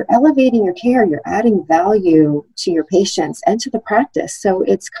you're elevating your care. You're adding value to your patients and to the practice. So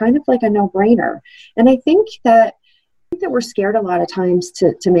it's kind of like a no-brainer. And I think that we're scared a lot of times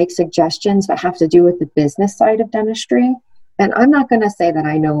to make suggestions that have to do with the business side of dentistry. And I'm not going to say that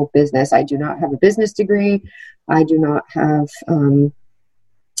I know business. I do not have a business degree. I do not have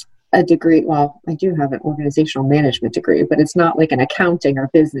a degree. Well, I do have an organizational management degree, but it's not like an accounting or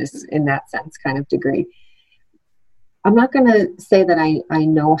business in that sense kind of degree. I'm not going to say that I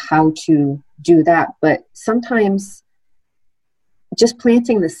know how to do that, but sometimes just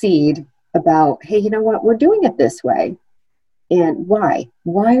planting the seed about, hey, you know what, we're doing it this way. And why?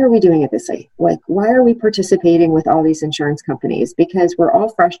 Why are we doing it this way? Like, why are we participating with all these insurance companies? Because we're all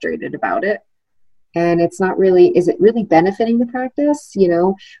frustrated about it. And it's not really, is it really benefiting the practice?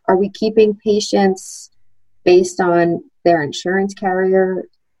 Are we keeping patients based on their insurance carrier?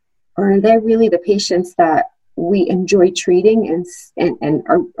 Or are they really the patients that we enjoy treating? And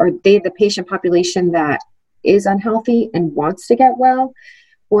are they the patient population that is unhealthy and wants to get well?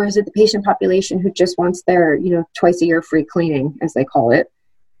 Or is it the patient population who just wants their, twice a year free cleaning, as they call it,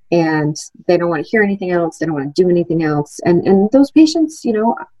 and they don't want to hear anything else, they don't want to do anything else, and those patients,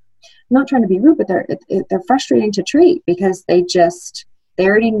 I'm not trying to be rude, but they're frustrating to treat because they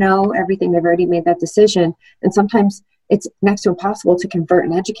already know everything, they've already made that decision, and sometimes it's next to impossible to convert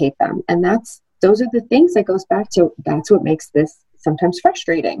and educate them, and those are the things that goes back to, that's what makes this sometimes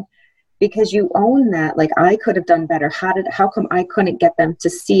frustrating. Because you own that, like, I could have done better. How come I couldn't get them to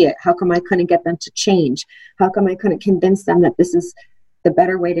see it? How come I couldn't get them to change? How come I couldn't convince them that this is the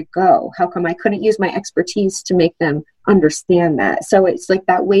better way to go? How come I couldn't use my expertise to make them understand that? So it's like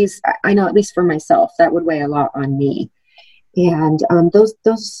that weighs, I know, at least for myself, that would weigh a lot on me. And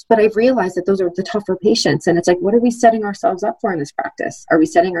but I've realized that those are the tougher patients. And it's like, what are we setting ourselves up for in this practice? Are we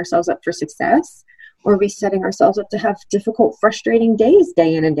setting ourselves up for success? Or are we setting ourselves up to have difficult, frustrating days,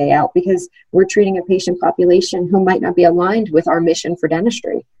 day in and day out, because we're treating a patient population who might not be aligned with our mission for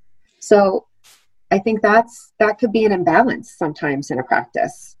dentistry? So I think that could be an imbalance sometimes in a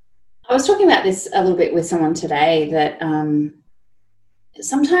practice. I was talking about this a little bit with someone today that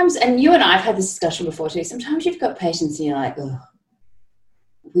sometimes, and you and I have had this discussion before too, sometimes you've got patients and you're like, oh,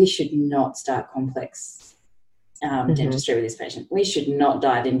 we should not start complex dentistry with this patient. We should not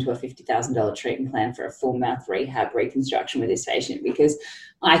dive into a $50,000 treatment plan for a full mouth rehab reconstruction with this patient, because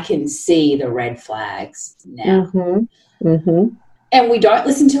I can see the red flags now. And we don't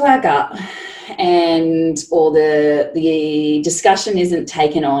listen to our gut, or the discussion isn't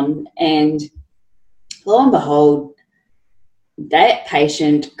taken on, and lo and behold, that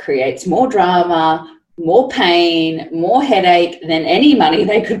patient creates more drama, more pain, more headache than any money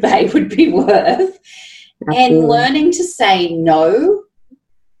they could pay would be worth. Absolutely. And learning to say, no,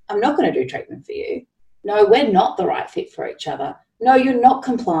 I'm not going to do treatment for you. No, we're not the right fit for each other. No, you're not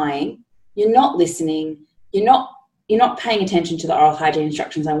complying. You're not listening. You're not paying attention to the oral hygiene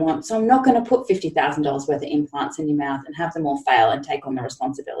instructions I want. So I'm not going to put $50,000 worth of implants in your mouth and have them all fail and take on the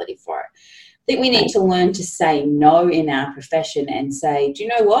responsibility for it. I think we need to learn to say no in our profession and say, do you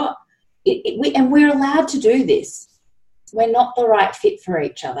know what? And we're allowed to do this. We're not the right fit for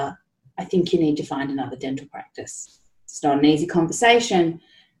each other. I think you need to find another dental practice. It's not an easy conversation,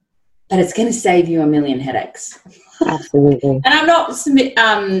 but it's going to save you a million headaches. Absolutely. And I'm not,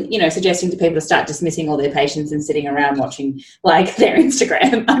 suggesting to people to start dismissing all their patients and sitting around watching like their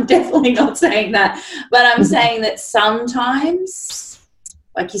Instagram. I'm definitely not saying that, but I'm saying that sometimes,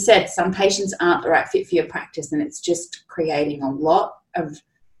 like you said, some patients aren't the right fit for your practice, and it's just creating a lot of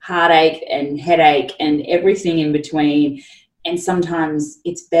heartache and headache and everything in between. And sometimes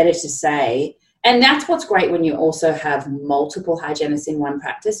it's better to say, and that's what's great when you also have multiple hygienists in one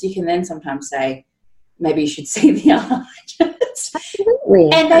practice. You can then sometimes say, maybe you should see the other hygienist.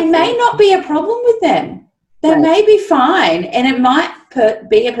 Absolutely. And they may not be a problem with them. They may be fine. And it might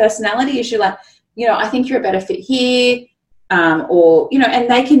be a personality issue. Like, I think you're a better fit here. Or, and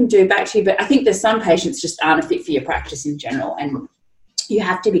they can do back to you. But I think there's some patients just aren't a fit for your practice in general. And you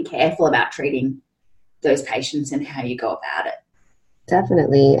have to be careful about treating those patients and how you go about it.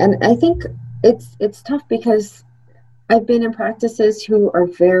 Definitely. And I think it's tough because I've been in practices who are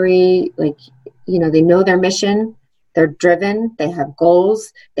very they know their mission, they're driven, they have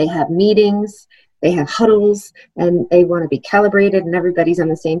goals, they have meetings, they have huddles, and they want to be calibrated and everybody's on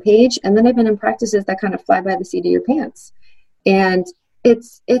the same page. And then I've been in practices that kind of fly by the seat of your pants. And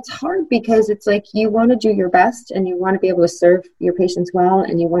it's hard because it's like you want to do your best and you want to be able to serve your patients well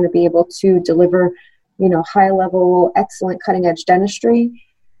and you want to be able to deliver, high level, excellent cutting edge dentistry.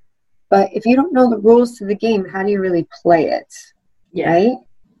 But if you don't know the rules to the game, how do you really play it? Yeah. Right?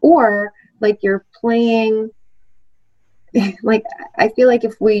 Or like you're playing, like I feel like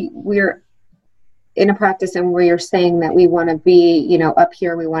if we're in a practice and we're saying that we want to be, up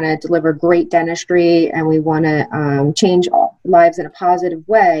here, we want to deliver great dentistry and we want to change lives in a positive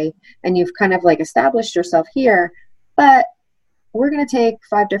way. And you've kind of like established yourself here, but we're going to take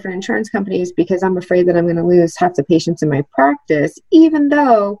 5 different insurance companies because I'm afraid that I'm going to lose half the patients in my practice, even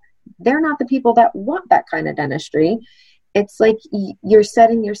though they're not the people that want that kind of dentistry. It's like you're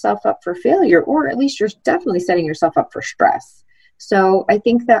setting yourself up for failure, or at least you're definitely setting yourself up for stress. So I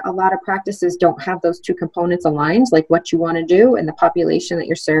think that a lot of practices don't have those two components aligned, like what you want to do and the population that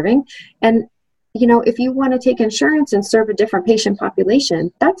you're serving. And, if you want to take insurance and serve a different patient population,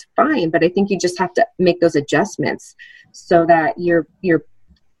 that's fine. But I think you just have to make those adjustments so that you're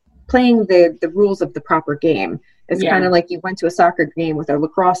playing the rules of the proper game. It's kind of like you went to a soccer game with a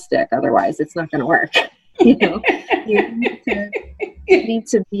lacrosse stick. Otherwise, it's not going to work. You need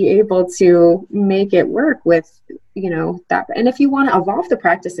to be able to make it work with, that. And if you want to evolve the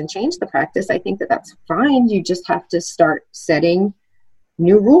practice and change the practice, I think that that's fine. You just have to start setting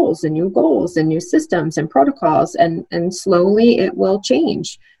new rules and new goals and new systems and protocols, and slowly it will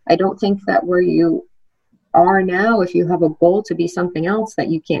change. I don't think that where you are now, if you have a goal to be something else, that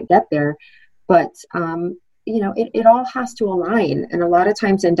you can't get there. But, it all has to align. And a lot of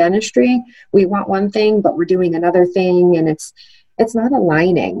times in dentistry, we want one thing, but we're doing another thing, and it's not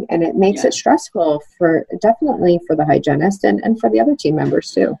aligning, and it makes it stressful definitely for the hygienist and for the other team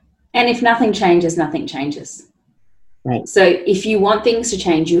members too. And if nothing changes, nothing changes. Right. So if you want things to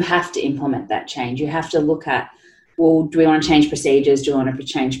change, you have to implement that change. You have to look at, well, do we want to change procedures? Do I want to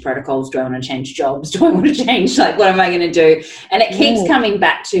change protocols? Do I want to change jobs? Do I want to change, what am I going to do? And it keeps coming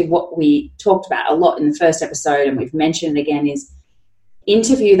back to what we talked about a lot in the first episode, and we've mentioned it again, is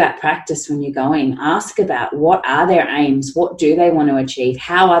interview that practice when you're going. Ask about what are their aims? What do they want to achieve?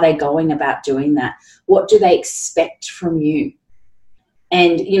 How are they going about doing that? What do they expect from you?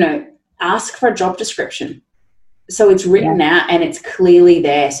 And, ask for a job description. So it's written out and it's clearly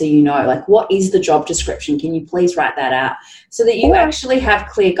there. So what is the job description? Can you please write that out so that you actually have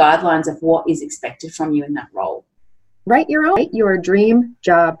clear guidelines of what is expected from you in that role? Write your dream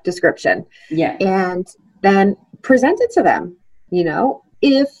job description. Yeah. And then present it to them.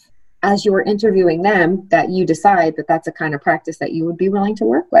 If as you're interviewing them that you decide that that's a kind of practice that you would be willing to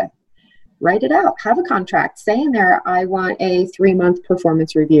work with, write it out, have a contract, say in there, I want a 3-month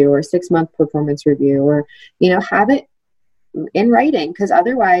performance review or 6-month performance review, or, have it in writing. Because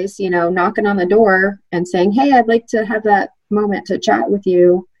otherwise, knocking on the door and saying, hey, I'd like to have that moment to chat with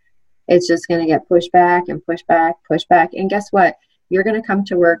you, it's just going to get pushed back and pushed back, pushed back. And guess what? You're going to come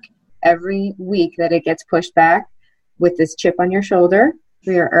to work every week that it gets pushed back with this chip on your shoulder.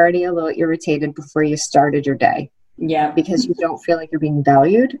 You're already a little irritated before you started your day. Yeah. Because you don't feel like you're being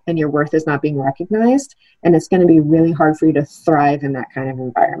valued and your worth is not being recognized. And it's going to be really hard for you to thrive in that kind of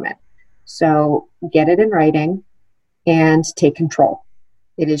environment. So get it in writing and take control.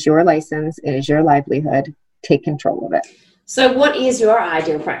 It is your license. It is your livelihood. Take control of it. So what is your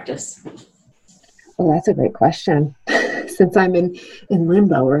ideal practice? Well, that's a great question. Since I'm in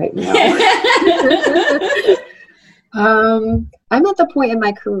limbo right now. I'm at the point in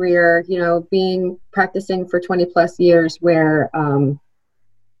my career, practicing for 20 plus years where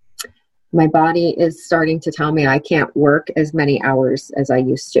my body is starting to tell me I can't work as many hours as I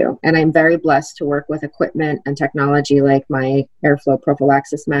used to. And I'm very blessed to work with equipment and technology like my Airflow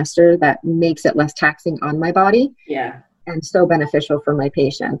Prophylaxis Master that makes it less taxing on my body. Yeah. And so beneficial for my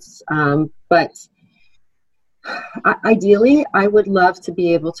patients. But ideally, I would love to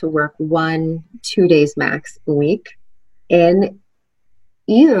be able to work 1-2 days max a week in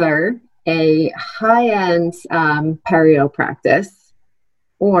either a high-end perio practice,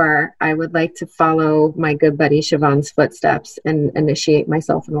 or I would like to follow my good buddy Siobhan's footsteps and initiate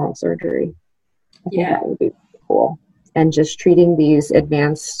myself in oral surgery. I think that would be cool. And just treating these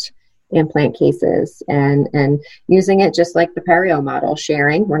advanced implant cases, and using it just like the perio model,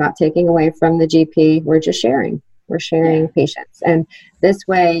 sharing. We're not taking away from the GP. We're just sharing. We're sharing patients. And this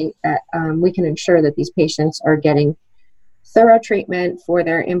way we can ensure that these patients are getting thorough treatment for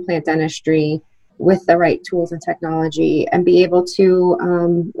their implant dentistry with the right tools and technology, and be able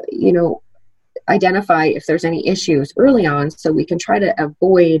to, identify if there's any issues early on, so we can try to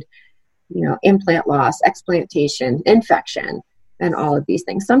avoid, implant loss, explantation, infection, and all of these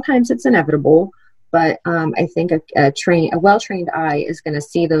things. Sometimes it's inevitable, but I think a well-trained eye is going to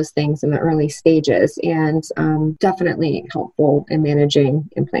see those things in the early stages, and definitely helpful in managing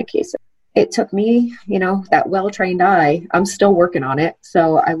implant cases. It took me, that well-trained eye. I'm still working on it,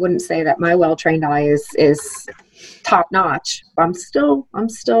 so I wouldn't say that my well-trained eye is top-notch. I'm still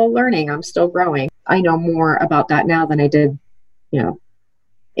learning. I'm still growing. I know more about that now than I did,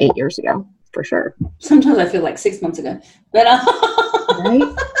 8 years ago, for sure. Sometimes I feel like 6 months ago, but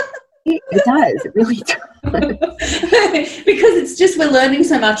right? It does. It really does. Because it's just, we're learning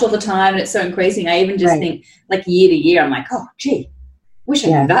so much all the time, and it's so increasing. I even just think, like, year to year, I'm like, oh, gee, wish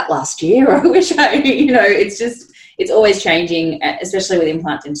I knew that last year, or I wish I, it's always changing, especially with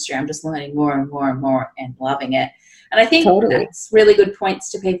implant dentistry. I'm just learning more and more and more and loving it. And I think that's really good points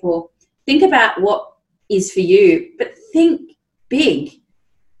to people. Think about what is for you, but think big,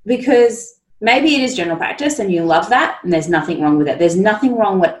 because maybe it is general practice and you love that, and there's nothing wrong with it. There's nothing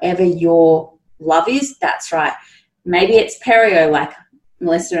wrong whatever your love is. That's right. Maybe it's perio, like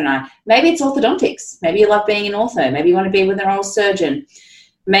Melissa and I. Maybe it's orthodontics. Maybe you love being in ortho. Maybe you want to be with an oral surgeon.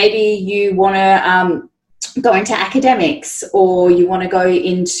 Maybe you want to go into academics, or you want to go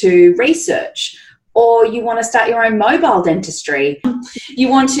into research, or you want to start your own mobile dentistry. You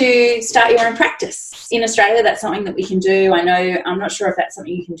want to start your own practice. In Australia, that's something that we can do. I'm not sure if that's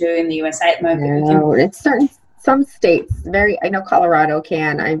something you can do in the USA at the moment. No, it's some states. I know Colorado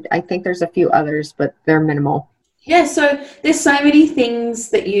can. I think there's a few others, but they're minimal. Yeah, so there's so many things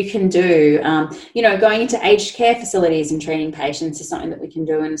that you can do. Going into aged care facilities and treating patients is something that we can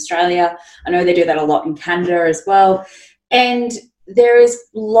do in Australia. I know they do that a lot in Canada as well. And there is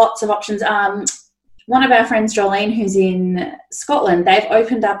lots of options. One of our friends, Jolene, who's in Scotland, they've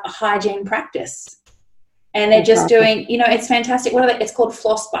opened up a hygiene practice. And they're just doing, it's fantastic. It's called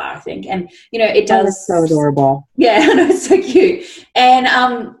Floss Bar, I think. And, it does. That's so adorable. Yeah, I know, it's so cute.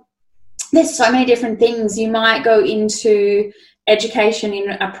 And there's so many different things. You might go into education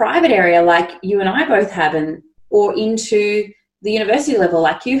in a private area like you and I both have, or into the university level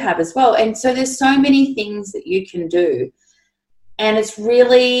like you have as well. And so there's so many things that you can do. And it's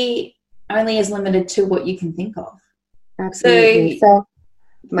really only as limited to what you can think of. Absolutely. So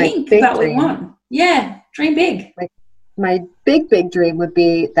think about what you want. Yeah, dream big. My big dream would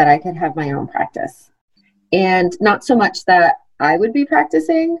be that I could have my own practice. And not so much that I would be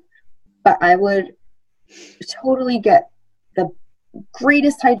practicing, but I would totally get the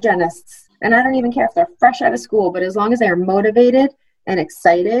greatest hygienists. And I don't even care if they're fresh out of school, but as long as they are motivated and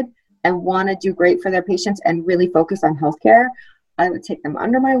excited and want to do great for their patients and really focus on healthcare, I would take them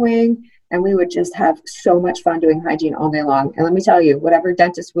under my wing, and we would just have so much fun doing hygiene all day long. And let me tell you, whatever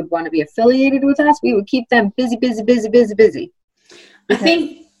dentist would want to be affiliated with us, we would keep them busy. I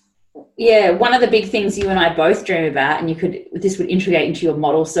think, one of the big things you and I both dream about, and this would integrate into your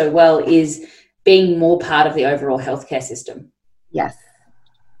model so well, is being more part of the overall healthcare system. Yes.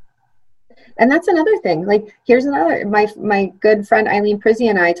 And that's another thing. Like, here's another, my good friend Eileen Prizzi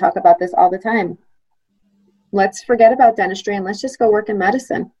and I talk about this all the time. Let's forget about dentistry and let's just go work in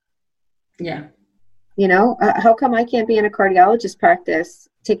medicine. Yeah. How come I can't be in a cardiologist practice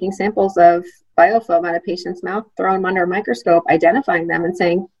taking samples of biofilm out of a patient's mouth, throwing them under a microscope, identifying them and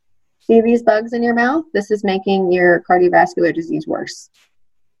saying, see these bugs in your mouth? This is making your cardiovascular disease worse.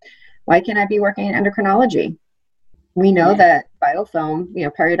 Why can't I be working in endocrinology? We know that biofilm,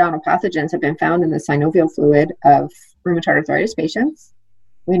 periodontal pathogens have been found in the synovial fluid of rheumatoid arthritis patients.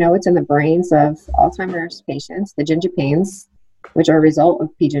 We know it's in the brains of Alzheimer's patients, the gingipains, which are a result of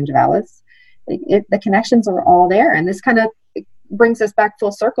P. gingivalis. The connections are all there. And this kind of brings us back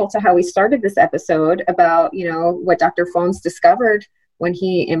full circle to how we started this episode about, what Dr. Fones discovered when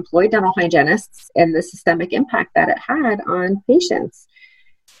he employed dental hygienists and the systemic impact that it had on patients.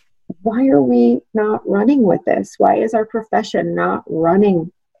 Why are we not running with this? Why is our profession not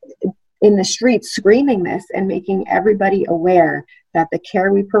running in the streets screaming this and making everybody aware that the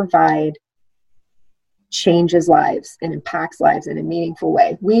care we provide changes lives and impacts lives in a meaningful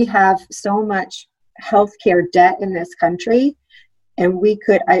way? We have so much healthcare debt in this country, and we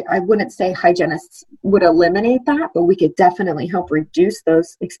could, I wouldn't say hygienists would eliminate that, but we could definitely help reduce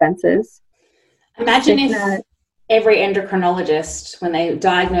those expenses. Imagine if every endocrinologist, when they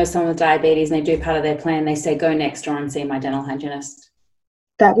diagnose someone with diabetes and they do part of their plan, they say, go next door and see my dental hygienist.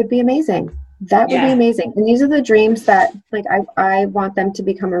 That would be amazing. That would be amazing. And these are the dreams that, like, I want them to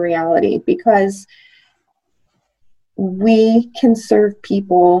become a reality, because we can serve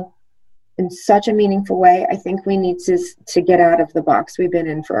people in such a meaningful way. I think we need to get out of the box we've been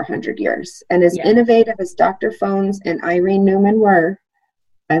in for 100 years. And as innovative as Dr. Phones and Irene Newman were,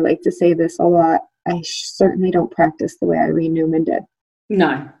 I like to say this a lot, I certainly don't practice the way Irene Newman did.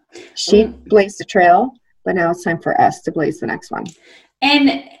 No. She blazed a trail, but now it's time for us to blaze the next one.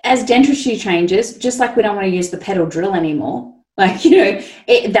 And as dentistry changes, just like we don't want to use the pedal drill anymore, like, you know,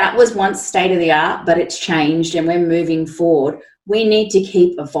 that was once state of the art, but it's changed and we're moving forward. We need to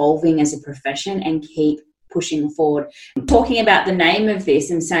keep evolving as a profession and keep pushing forward. Talking about the name of this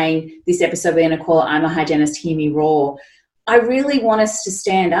and saying this episode we're going to call it I'm a Hygienist, Hear Me Roar. I really want us to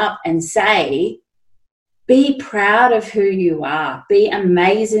stand up and say, be proud of who you are. Be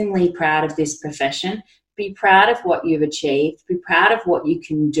amazingly proud of this profession. Be proud of what you've achieved. Be proud of what you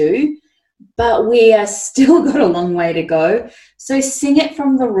can do. But we are still got a long way to go. So sing it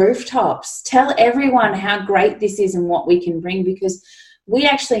from the rooftops. Tell everyone how great this is and what we can bring, because we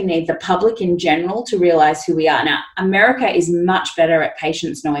actually need the public in general to realize who we are. Now, America is much better at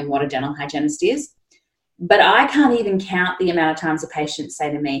patients knowing what a dental hygienist is. But I can't even count the amount of times a patient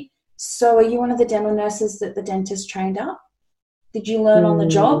say to me, so are you one of the dental nurses that the dentist trained up? Did you learn on the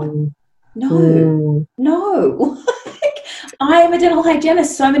job? No. I am a dental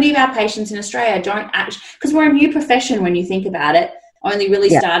hygienist. So many of our patients in Australia don't actually, because we're a new profession when you think about it, only really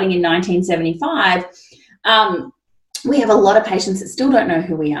starting in 1975. We have a lot of patients that still don't know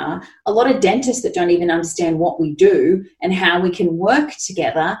who we are, a lot of dentists that don't even understand what we do and how we can work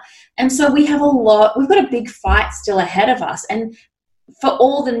together. And so we've got a big fight still ahead of us. And for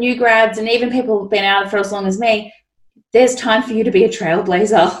all the new grads and even people who've been out for as long as me, there's time for you to be a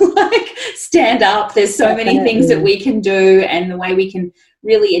trailblazer. Like, stand up. There's so many things that we can do and the way we can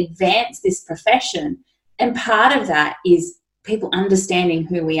really advance this profession. And part of that is people understanding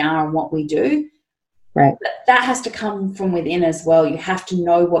who we are and what we do. Right. But that has to come from within as well. You have to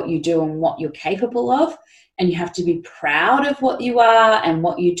know what you do and what you're capable of, and you have to be proud of what you are and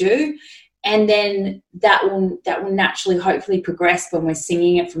what you do. And then that will naturally hopefully progress when we're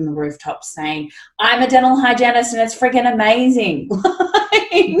singing it from the rooftops saying, I'm a dental hygienist and it's freaking amazing.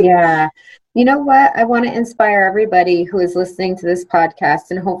 Yeah. You know what? I want to inspire everybody who is listening to this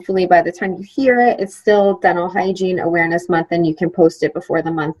podcast, and hopefully by the time you hear it, it's still Dental Hygiene Awareness Month and you can post it before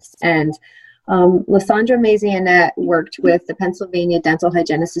the month's end. Lysandra Mazianette worked with the Pennsylvania Dental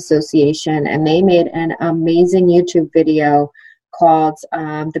Hygienists Association, and they made an amazing YouTube video called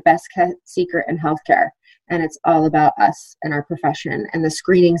The Best Kept Secret in Healthcare. And it's all about us and our profession and the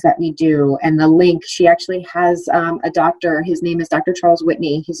screenings that we do and the link. She actually has a doctor. His name is Dr. Charles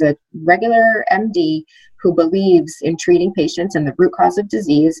Whitney. He's a regular MD who believes in treating patients and the root cause of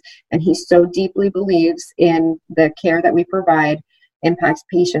disease. And he so deeply believes in the care that we provide impacts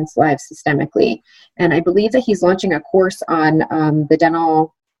patients' lives systemically. And I believe that he's launching a course on the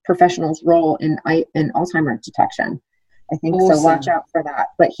dental professional's role in Alzheimer's detection. I think awesome. So watch out for that.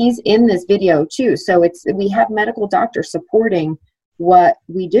 But he's in this video too. So we have medical doctors supporting what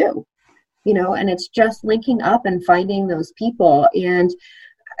we do, you know, and it's just linking up and finding those people. And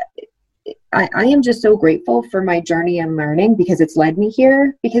I am just so grateful for my journey and learning, because it's led me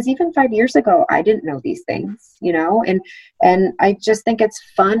here. Because even 5 years ago, I didn't know these things, you know, and I just think it's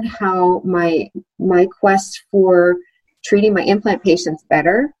fun how my quest for treating my implant patients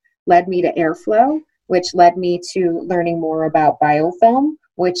better led me to airflow, which led me to learning more about biofilm,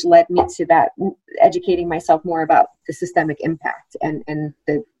 which led me to that educating myself more about the systemic impact and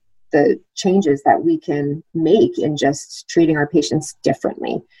the changes that we can make in just treating our patients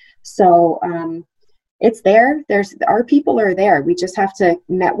differently. So it's there. Our people are there. We just have to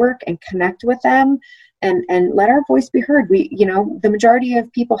network and connect with them and let our voice be heard. The majority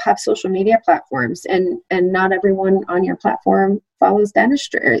of people have social media platforms, and not everyone on your platform follows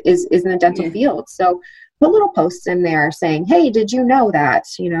dentistry, is in the dental field. So put little posts in there saying, hey, did you know that,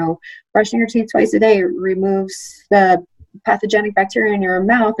 brushing your teeth twice a day removes the pathogenic bacteria in your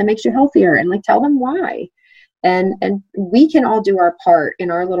mouth and makes you healthier, and tell them why. And we can all do our part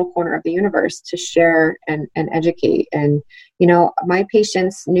in our little corner of the universe to share and educate. And, my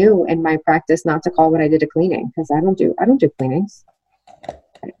patients knew in my practice not to call what I did a cleaning, because I don't do cleanings.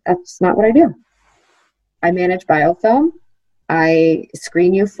 That's not what I do. I manage biofilm. I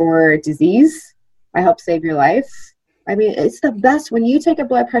screen you for disease. I help save your life. I mean, it's the best when you take a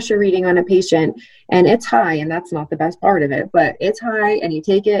blood pressure reading on a patient and it's high, and that's not the best part of it, but it's high, and you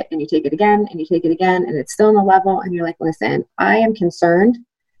take it and you take it again and you take it again, and it's still in the level, and you're like, listen, I am concerned.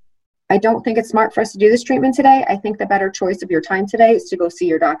 I don't think it's smart for us to do this treatment today. I think the better choice of your time today is to go see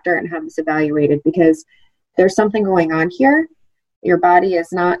your doctor and have this evaluated, because there's something going on here. Your body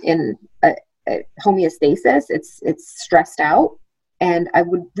is not in a homeostasis. It's stressed out. And I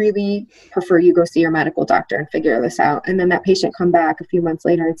would really prefer you go see your medical doctor and figure this out. And then that patient come back a few months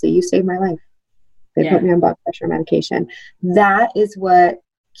later and say, you saved my life. They put me on blood pressure medication. That is what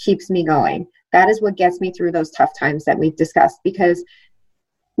keeps me going. That is what gets me through those tough times that we've discussed, because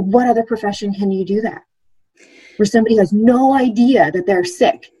what other profession can you do that? Where somebody has no idea that they're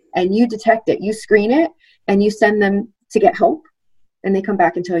sick, and you detect it, you screen it, and you send them to get help, and they come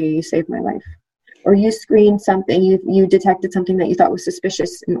back and tell you, you saved my life. Or you screen something, you detected something that you thought was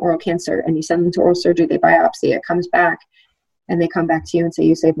suspicious in oral cancer, and you send them to oral surgery, they biopsy, it comes back, and they come back to you and say,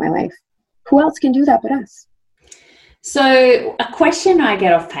 you saved my life. Who else can do that but us? So a question I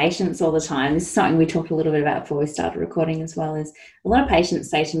get off patients all the time, this is something we talked a little bit about before we started recording as well, is a lot of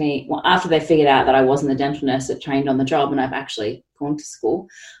patients say to me, well, after they figured out that I wasn't the dental nurse that trained on the job and I've actually gone to school,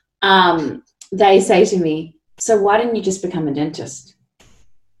 they say to me, so why didn't you just become a dentist?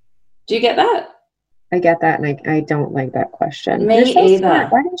 Do you get that? I get that, and I don't like that question. Me You're so either.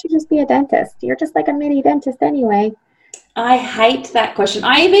 Smart. Why didn't you just be a dentist? You're just like a mini dentist anyway. I hate that question.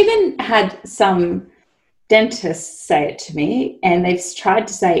 I've even had some dentists say it to me, and they've tried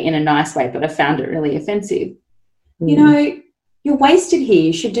to say it in a nice way, but I found it really offensive. You know, you're wasted here.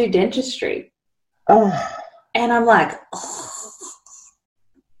 You should do dentistry. Oh. And I'm like,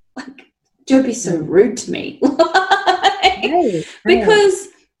 don't be so rude to me. Right. Because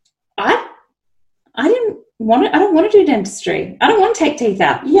I don't want to do dentistry. I don't want to take teeth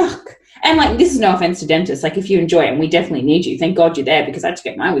out. Yuck. And like, this is no offense to dentists. Like, if you enjoy it, and we definitely need you, thank God you're there, because I had to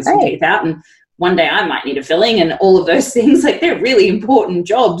get my wisdom teeth out, and one day I might need a filling and all of those things. Like, they're really important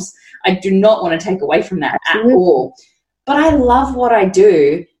jobs. I do not want to take away from that at all. But I love what I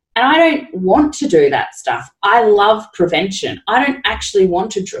do, and I don't want to do that stuff. I love prevention. I don't actually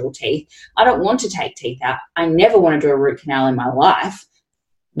want to drill teeth. I don't want to take teeth out. I never want to do a root canal in my life.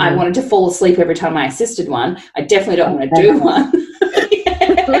 I wanted to fall asleep every time I assisted one. I definitely don't want to do one.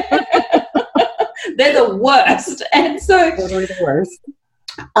 They're the worst. And so Totally the worst.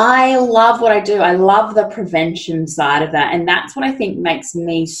 I love what I do. I love the prevention side of that. And that's what I think makes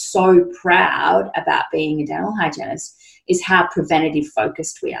me so proud about being a dental hygienist, is how preventative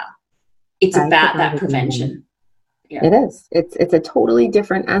focused we are. It's about that prevention. Yeah. It is. It's a totally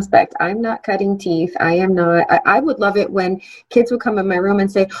different aspect. I'm not cutting teeth. I am not. I would love it when kids would come in my room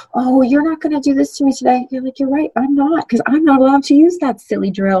and say, oh, you're not going to do this to me today. You're like, you're right. I'm not, because I'm not allowed to use that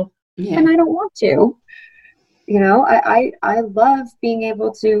silly drill. Yeah. And I don't want to. You know, I love being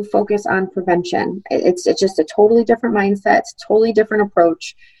able to focus on prevention. It's just a totally different mindset. It's a totally different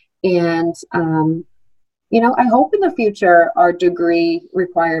approach. And, you know, I hope in the future our degree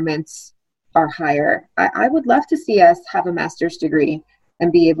requirements are higher. I would love to see us have a master's degree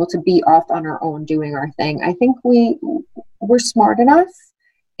and be able to be off on our own doing our thing. I think we're smart enough,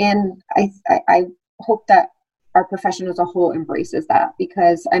 and I hope that our profession as a whole embraces that,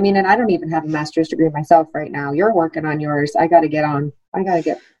 because I mean, and I don't even have a master's degree myself right now. You're working on yours. I got to get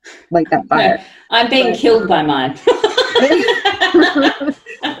like that fire. No, I'm being killed by mine.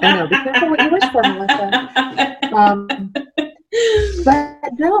 I know. Be careful what you wish for, Melissa.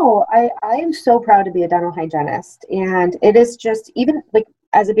 But no, I am so proud to be a dental hygienist. And it is just, even like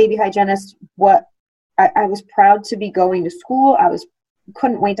as a baby hygienist, what I was proud to be going to school.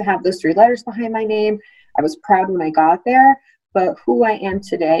 Couldn't wait to have those 3 letters behind my name. I was proud when I got there, but who I am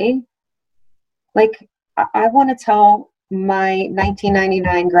today, like I want to tell my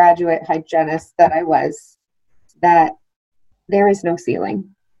 1999 graduate hygienist that I was, that there is no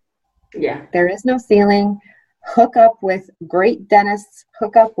ceiling. Yeah. There is no ceiling. Hook up with great dentists,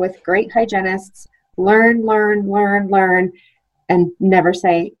 hook up with great hygienists, learn, and never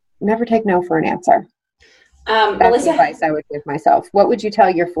take no for an answer. That's Melissa, the advice I would give myself. What would you tell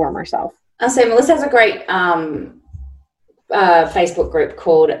your former self? I'll say Melissa has a great Facebook group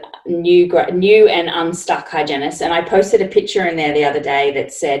called New and Unstuck Hygienists, and I posted a picture in there the other day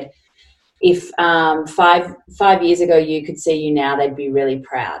that said, if 5 years ago you could see you now, they'd be really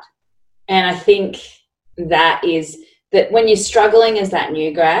proud. And I think that is that when you're struggling as that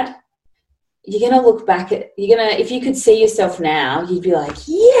new grad, you're going to look back at, if you could see yourself now, you'd be like,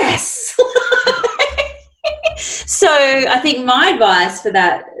 yes. So I think my advice for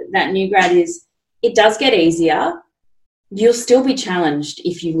that new grad is, it does get easier. you'll still be challenged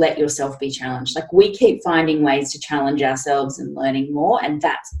if you let yourself be challenged. Like, we keep finding ways to challenge ourselves and learning more, and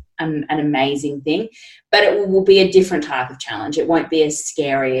that's an amazing thing. But it will be a different type of challenge. It won't be as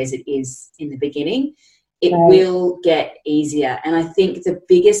scary as it is in the beginning. It will get easier. And I think the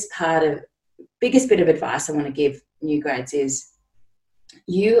biggest bit of advice I want to give new grads is,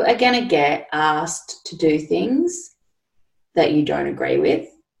 you are going to get asked to do things that you don't agree with.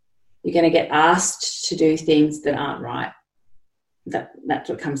 You're going to get asked to do things that aren't right. That's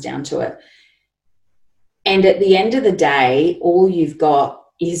what comes down to it. And at the end of the day, all you've got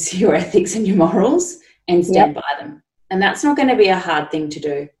is your ethics and your morals, and stand by them. And that's not going to be a hard thing to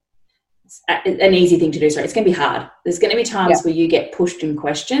do. It's an easy thing to do. Sorry, it's going to be hard. There's going to be times where you get pushed and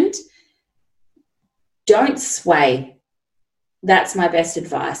questioned. Don't sway. That's my best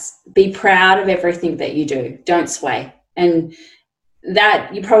advice. Be proud of everything that you do. Don't sway. And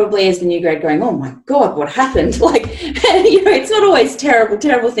that, you probably, as the new grad, going, oh my God, what happened? Like, it's not always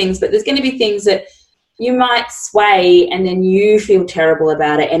terrible things, but there's going to be things that you might sway and then you feel terrible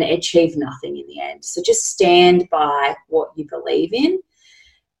about it and achieve nothing in the end. So just stand by what you believe in.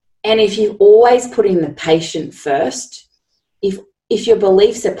 And if you always put in the patient first, if your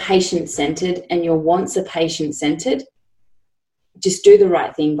beliefs are patient-centered and your wants are patient-centered, just do the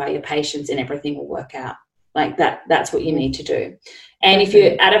right thing by your patients and everything will work out. Like that's what you need to do. And if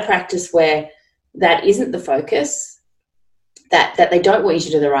you're at a practice where that isn't the focus, that they don't want you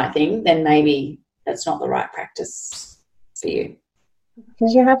to do the right thing, then maybe that's not the right practice for you.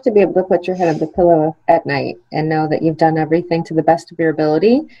 Because you have to be able to put your head on the pillow at night and know that you've done everything to the best of your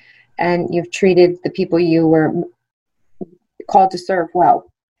ability and you've treated the people you were called to serve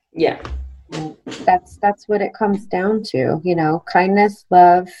well. Yeah. That's what it comes down to, kindness,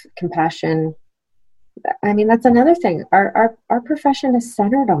 love, compassion. I mean, that's another thing. Our profession is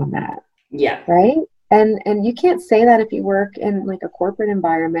centered on that. Yeah. Right? And you can't say that if you work in like a corporate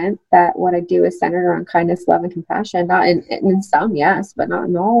environment, that what I do is centered around kindness, love, and compassion. Not in some, yes, but not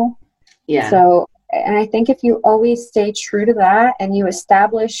in all. Yeah. So, and I think if you always stay true to that and you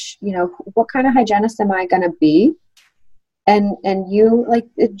establish, what kind of hygienist am I going to be? And you like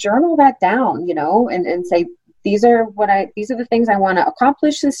journal that down, and say, these are the things I want to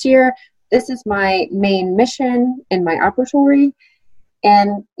accomplish this year. This is my main mission in my operatory.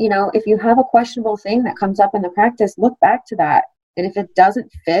 And, if you have a questionable thing that comes up in the practice, look back to that. And if it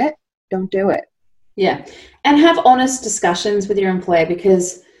doesn't fit, don't do it. Yeah. And have honest discussions with your employer,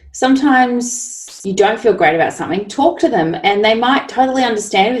 because sometimes you don't feel great about something. Talk to them and they might totally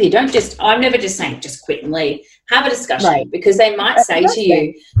understand with you. I'm never just saying just quit and leave. Have a discussion, because they might say to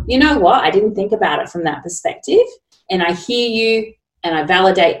you, you know what, I didn't think about it from that perspective. And I hear you. And I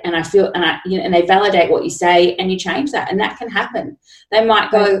validate, and I feel, and they validate what you say, and you change that, and that can happen. They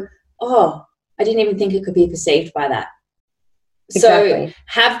might go, "Oh, I didn't even think it could be perceived by that." Exactly. So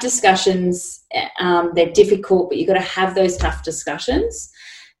have discussions. They're difficult, but you've got to have those tough discussions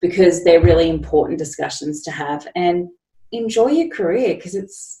because they're really important discussions to have. And enjoy your career because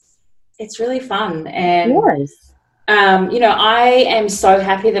it's really fun. And yours. I am so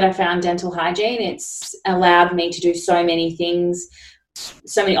happy that I found dental hygiene. It's allowed me to do so many things,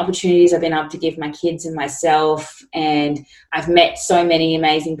 so many opportunities I've been able to give my kids and myself. And I've met so many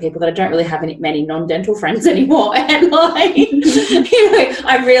amazing people that I don't really have many non-dental friends anymore. And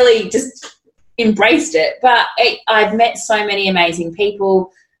I really just embraced it. But I've met so many amazing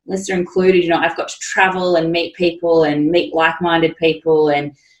people, Melissa included. I've got to travel and meet people and meet like-minded people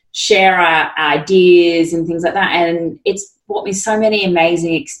and share our ideas and things like that. And it's brought me so many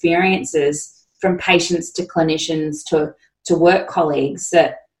amazing experiences, from patients to clinicians to work colleagues,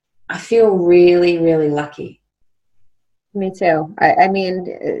 that I feel really, really lucky. Me too. I mean,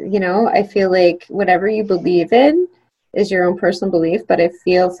 I feel like whatever you believe in is your own personal belief, but I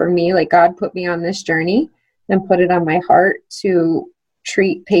feel for me, like God put me on this journey and put it on my heart to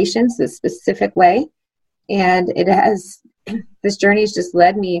treat patients a specific way. And this journey has just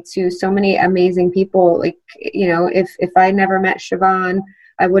led me to so many amazing people. Like, if I never met Siobhan,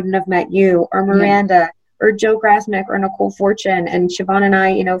 I wouldn't have met you or Miranda or Joe Grasmick or Nicole Fortune. And Siobhan and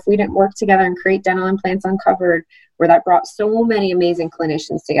I, if we didn't work together and create Dental Implants Uncovered, where that brought so many amazing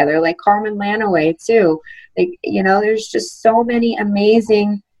clinicians together, like Carmen Lanaway too. Like, there's just so many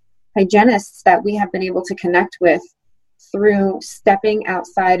amazing hygienists that we have been able to connect with through stepping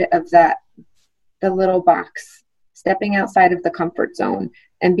outside of the little box, stepping outside of the comfort zone,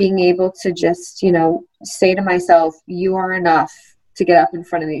 and being able to just, say to myself, you are enough to get up in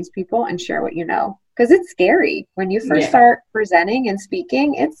front of these people and share what you know. Because it's scary. When you first start presenting and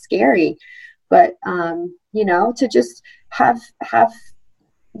speaking, it's scary. But, to just have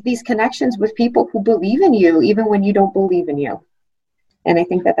these connections with people who believe in you, even when you don't believe in you. And I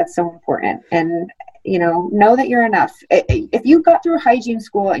think that that's so important. And, know that you're enough. If you got through hygiene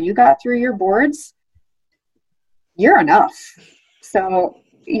school and you got through your boards, you're enough. So,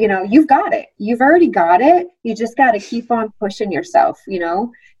 you've got it. You've already got it. You just got to keep on pushing yourself.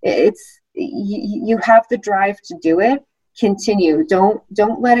 You have the drive to do it. Continue.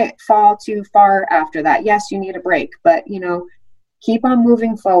 Don't let it fall too far after that. Yes, you need a break, but keep on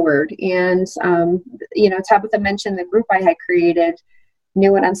moving forward. And Tabitha mentioned the group I had created,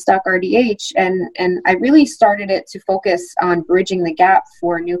 New and Unstuck RDH, and I really started it to focus on bridging the gap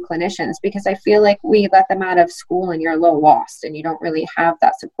for new clinicians, because I feel like we let them out of school and you're a little lost and you don't really have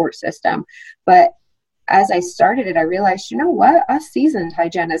that support system. But as I started it, I realized, what? Us seasoned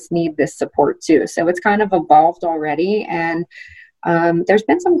hygienists need this support too. So it's kind of evolved already. And there's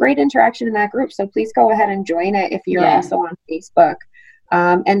been some great interaction in that group. So please go ahead and join it if you're also on Facebook,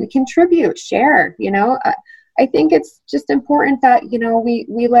 and contribute, share. I think it's just important that,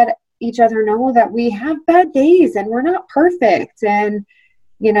 we let each other know that we have bad days and we're not perfect. And,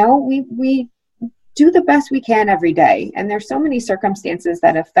 we do the best we can every day. And there's so many circumstances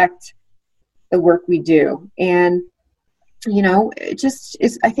that affect the work we do. And, it just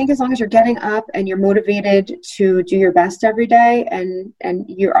is, I think as long as you're getting up and you're motivated to do your best every day, and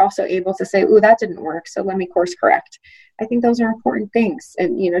you're also able to say, "Ooh, that didn't work, so let me course correct." I think those are important things.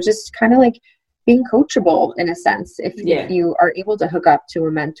 And, just kind of like being coachable in a sense, if you are able to hook up to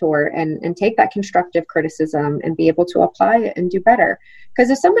a mentor and take that constructive criticism and be able to apply it and do better. Because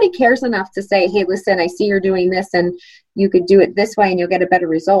if somebody cares enough to say, "Hey, listen, I see you're doing this and you could do it this way and you'll get a better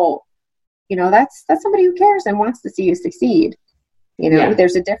result," that's somebody who cares and wants to see you succeed.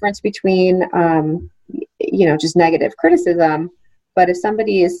 There's a difference between, just negative criticism. But if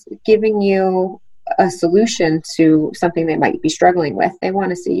somebody is giving you a solution to something they might be struggling with, they want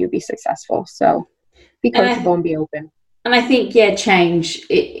to see you be successful. So be coachable and be open. And I think, change,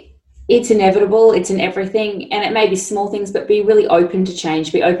 it's inevitable. It's in everything. And it may be small things, but be really open to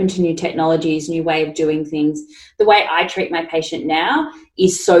change, be open to new technologies, new way of doing things. The way I treat my patient now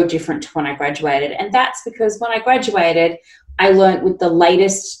is so different to when I graduated. And that's because when I graduated, I learned with the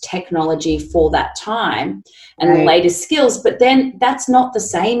latest technology for that time and the latest skills, but then that's not the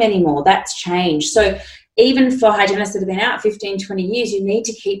same anymore. That's changed. So even for hygienists that have been out 15, 20 years, you need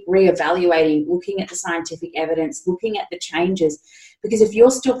to keep reevaluating, looking at the scientific evidence, looking at the changes. Because if you're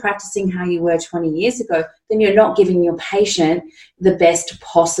still practicing how you were 20 years ago, then you're not giving your patient the best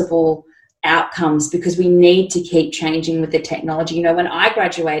possible outcomes, because we need to keep changing with the technology. When I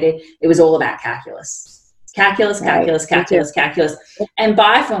graduated, it was all about calculus. Calculus. And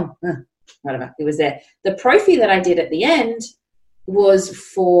biofilm, whatever, it was there. The prophy that I did at the end was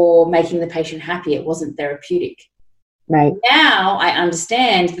for making the patient happy. It wasn't therapeutic. Right. Now I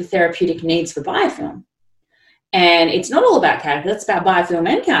understand the therapeutic needs for biofilm. And it's not all about calculus, it's about biofilm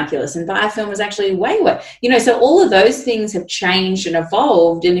and calculus. And biofilm was actually way worse. So all of those things have changed and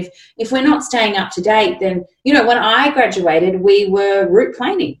evolved. And if we're not staying up to date, then, when I graduated, we were root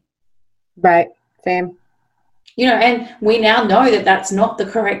planing. Right. Same. And we now know that that's not the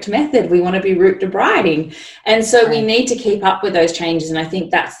correct method. We want to be root debriding. And so we need to keep up with those changes. And I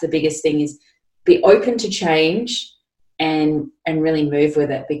think that's the biggest thing, is be open to change and really move with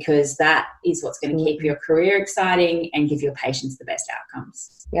it, because that is what's going to keep your career exciting and give your patients the best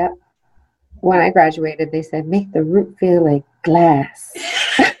outcomes. Yep. When I graduated, they said, "Make the root feel like glass."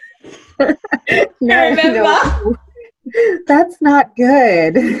 No, that's not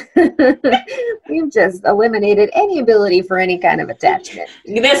good. We've just eliminated any ability for any kind of attachment.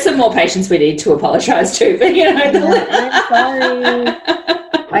 There's some more patients we need to apologize to, but I'm sorry.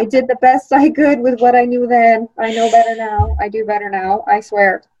 I did the best I could with what I knew then. I know better now. I do better now. I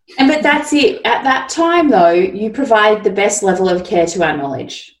swear. But that's it. At that time, though, you provide the best level of care to our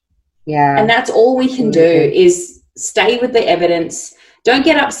knowledge. Yeah. And that's all we can do, is stay with the evidence. Don't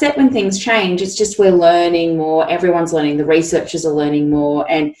get upset when things change. It's just we're learning more. Everyone's learning. The researchers are learning more.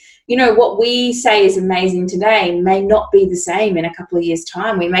 And, what we say is amazing today may not be the same in a couple of years'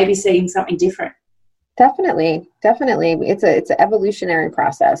 time. We may be seeing something different. Definitely. It's an evolutionary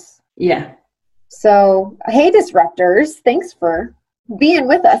process. Yeah. So, hey, disruptors, thanks for being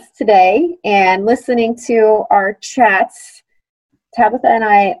with us today and listening to our chats. Tabitha and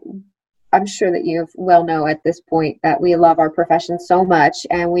I'm sure that you well know at this point that we love our profession so much,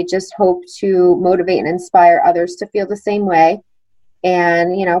 and we just hope to motivate and inspire others to feel the same way.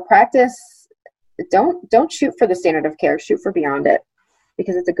 And, practice, don't shoot for the standard of care, shoot for beyond it,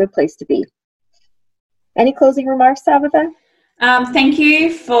 because it's a good place to be. Any closing remarks, Tabitha? Thank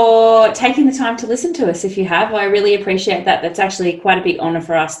you for taking the time to listen to us if you have. I really appreciate that. That's actually quite a big honour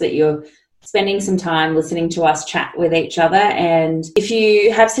for us that you're spending some time listening to us chat with each other. And if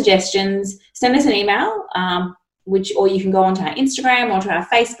you have suggestions, send us an email, or you can go onto our Instagram or to our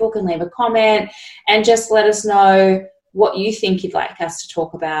Facebook and leave a comment and just let us know what you think you'd like us to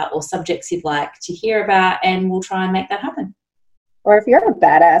talk about or subjects you'd like to hear about, and we'll try and make that happen. Or if you're a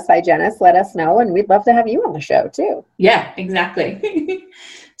badass hygienist, let us know, and we'd love to have you on the show too. Yeah, exactly.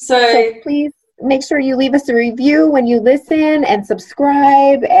 So please make sure you leave us a review when you listen, and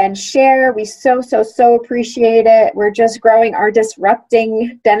subscribe and share. We so appreciate it. We're just growing our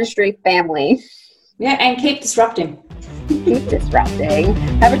disrupting dentistry family. Yeah, and keep disrupting. Keep disrupting.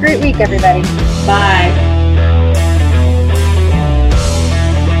 Have a great week, everybody. Bye.